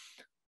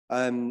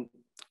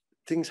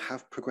 Things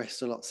have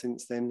progressed a lot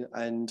since then,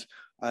 and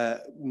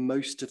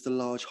most of the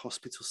large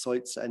hospital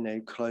sites are now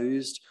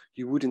closed.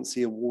 You wouldn't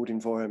see a ward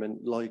environment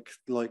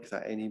like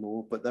that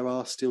anymore, but there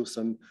are still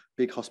some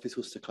big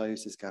hospitals to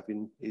close, as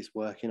Gavin is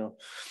working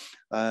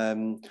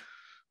on.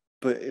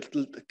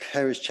 But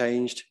care has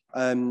changed.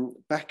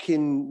 Back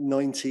in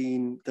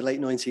the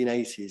late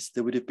 1980s,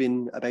 there would have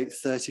been about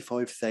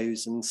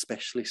 35,000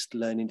 specialist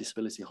learning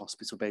disability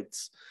hospital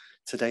beds.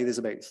 Today, there's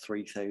about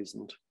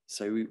 3,000.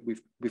 So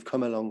we've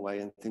come a long way,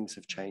 and things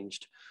have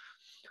changed.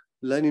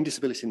 Learning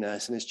disability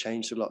nursing has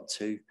changed a lot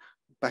too.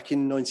 Back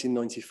in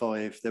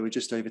 1995, there were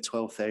just over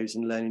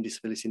 12,000 learning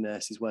disability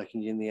nurses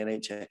working in the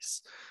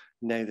NHS.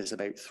 Now there's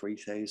about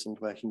 3,000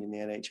 working in the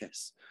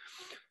NHS.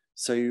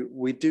 So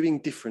we're doing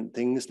different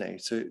things now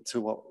to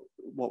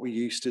what we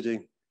used to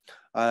do.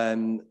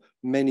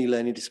 Many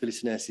learning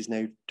disability nurses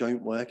now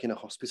don't work in a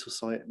hospital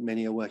site.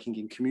 Many are working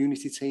in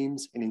community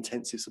teams, in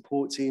intensive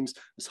support teams,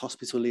 as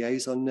hospital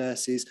liaison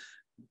nurses,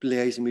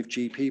 liaising with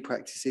GP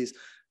practices,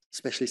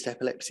 specialist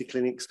epilepsy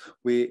clinics.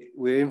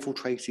 We're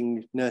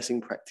infiltrating nursing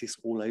practice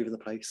all over the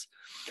place.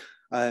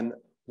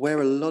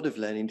 Where a lot of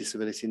learning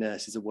disability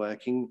nurses are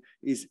working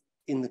is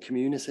in the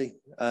community.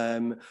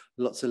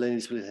 Lots of learning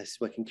disabilities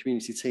work in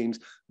community teams.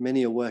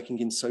 Many are working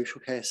in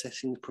social care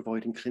settings,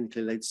 providing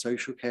clinically led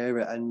social care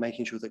and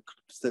making sure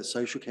that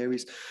social care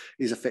is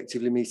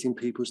effectively meeting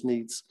people's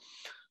needs.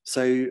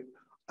 So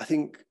I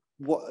think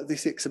what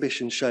this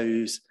exhibition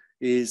shows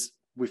is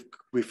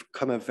we've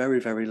come a very,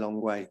 very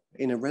long way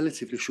in a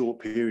relatively short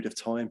period of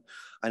time.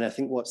 And I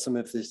think what some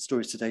of the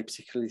stories today,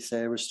 particularly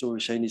Sarah's story,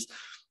 showing is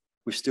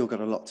we've still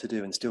got a lot to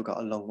do and still got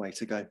a long way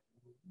to go.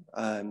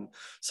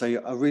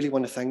 So I really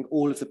want to thank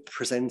all of the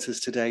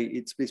presenters today.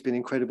 It's been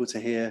incredible to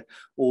hear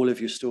all of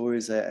your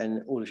stories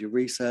and all of your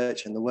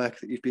research and the work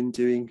that you've been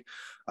doing.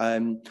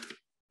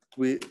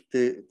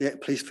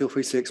 Please feel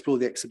free to explore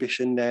the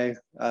exhibition now,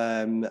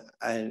 and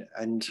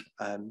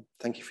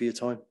thank you for your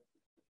time.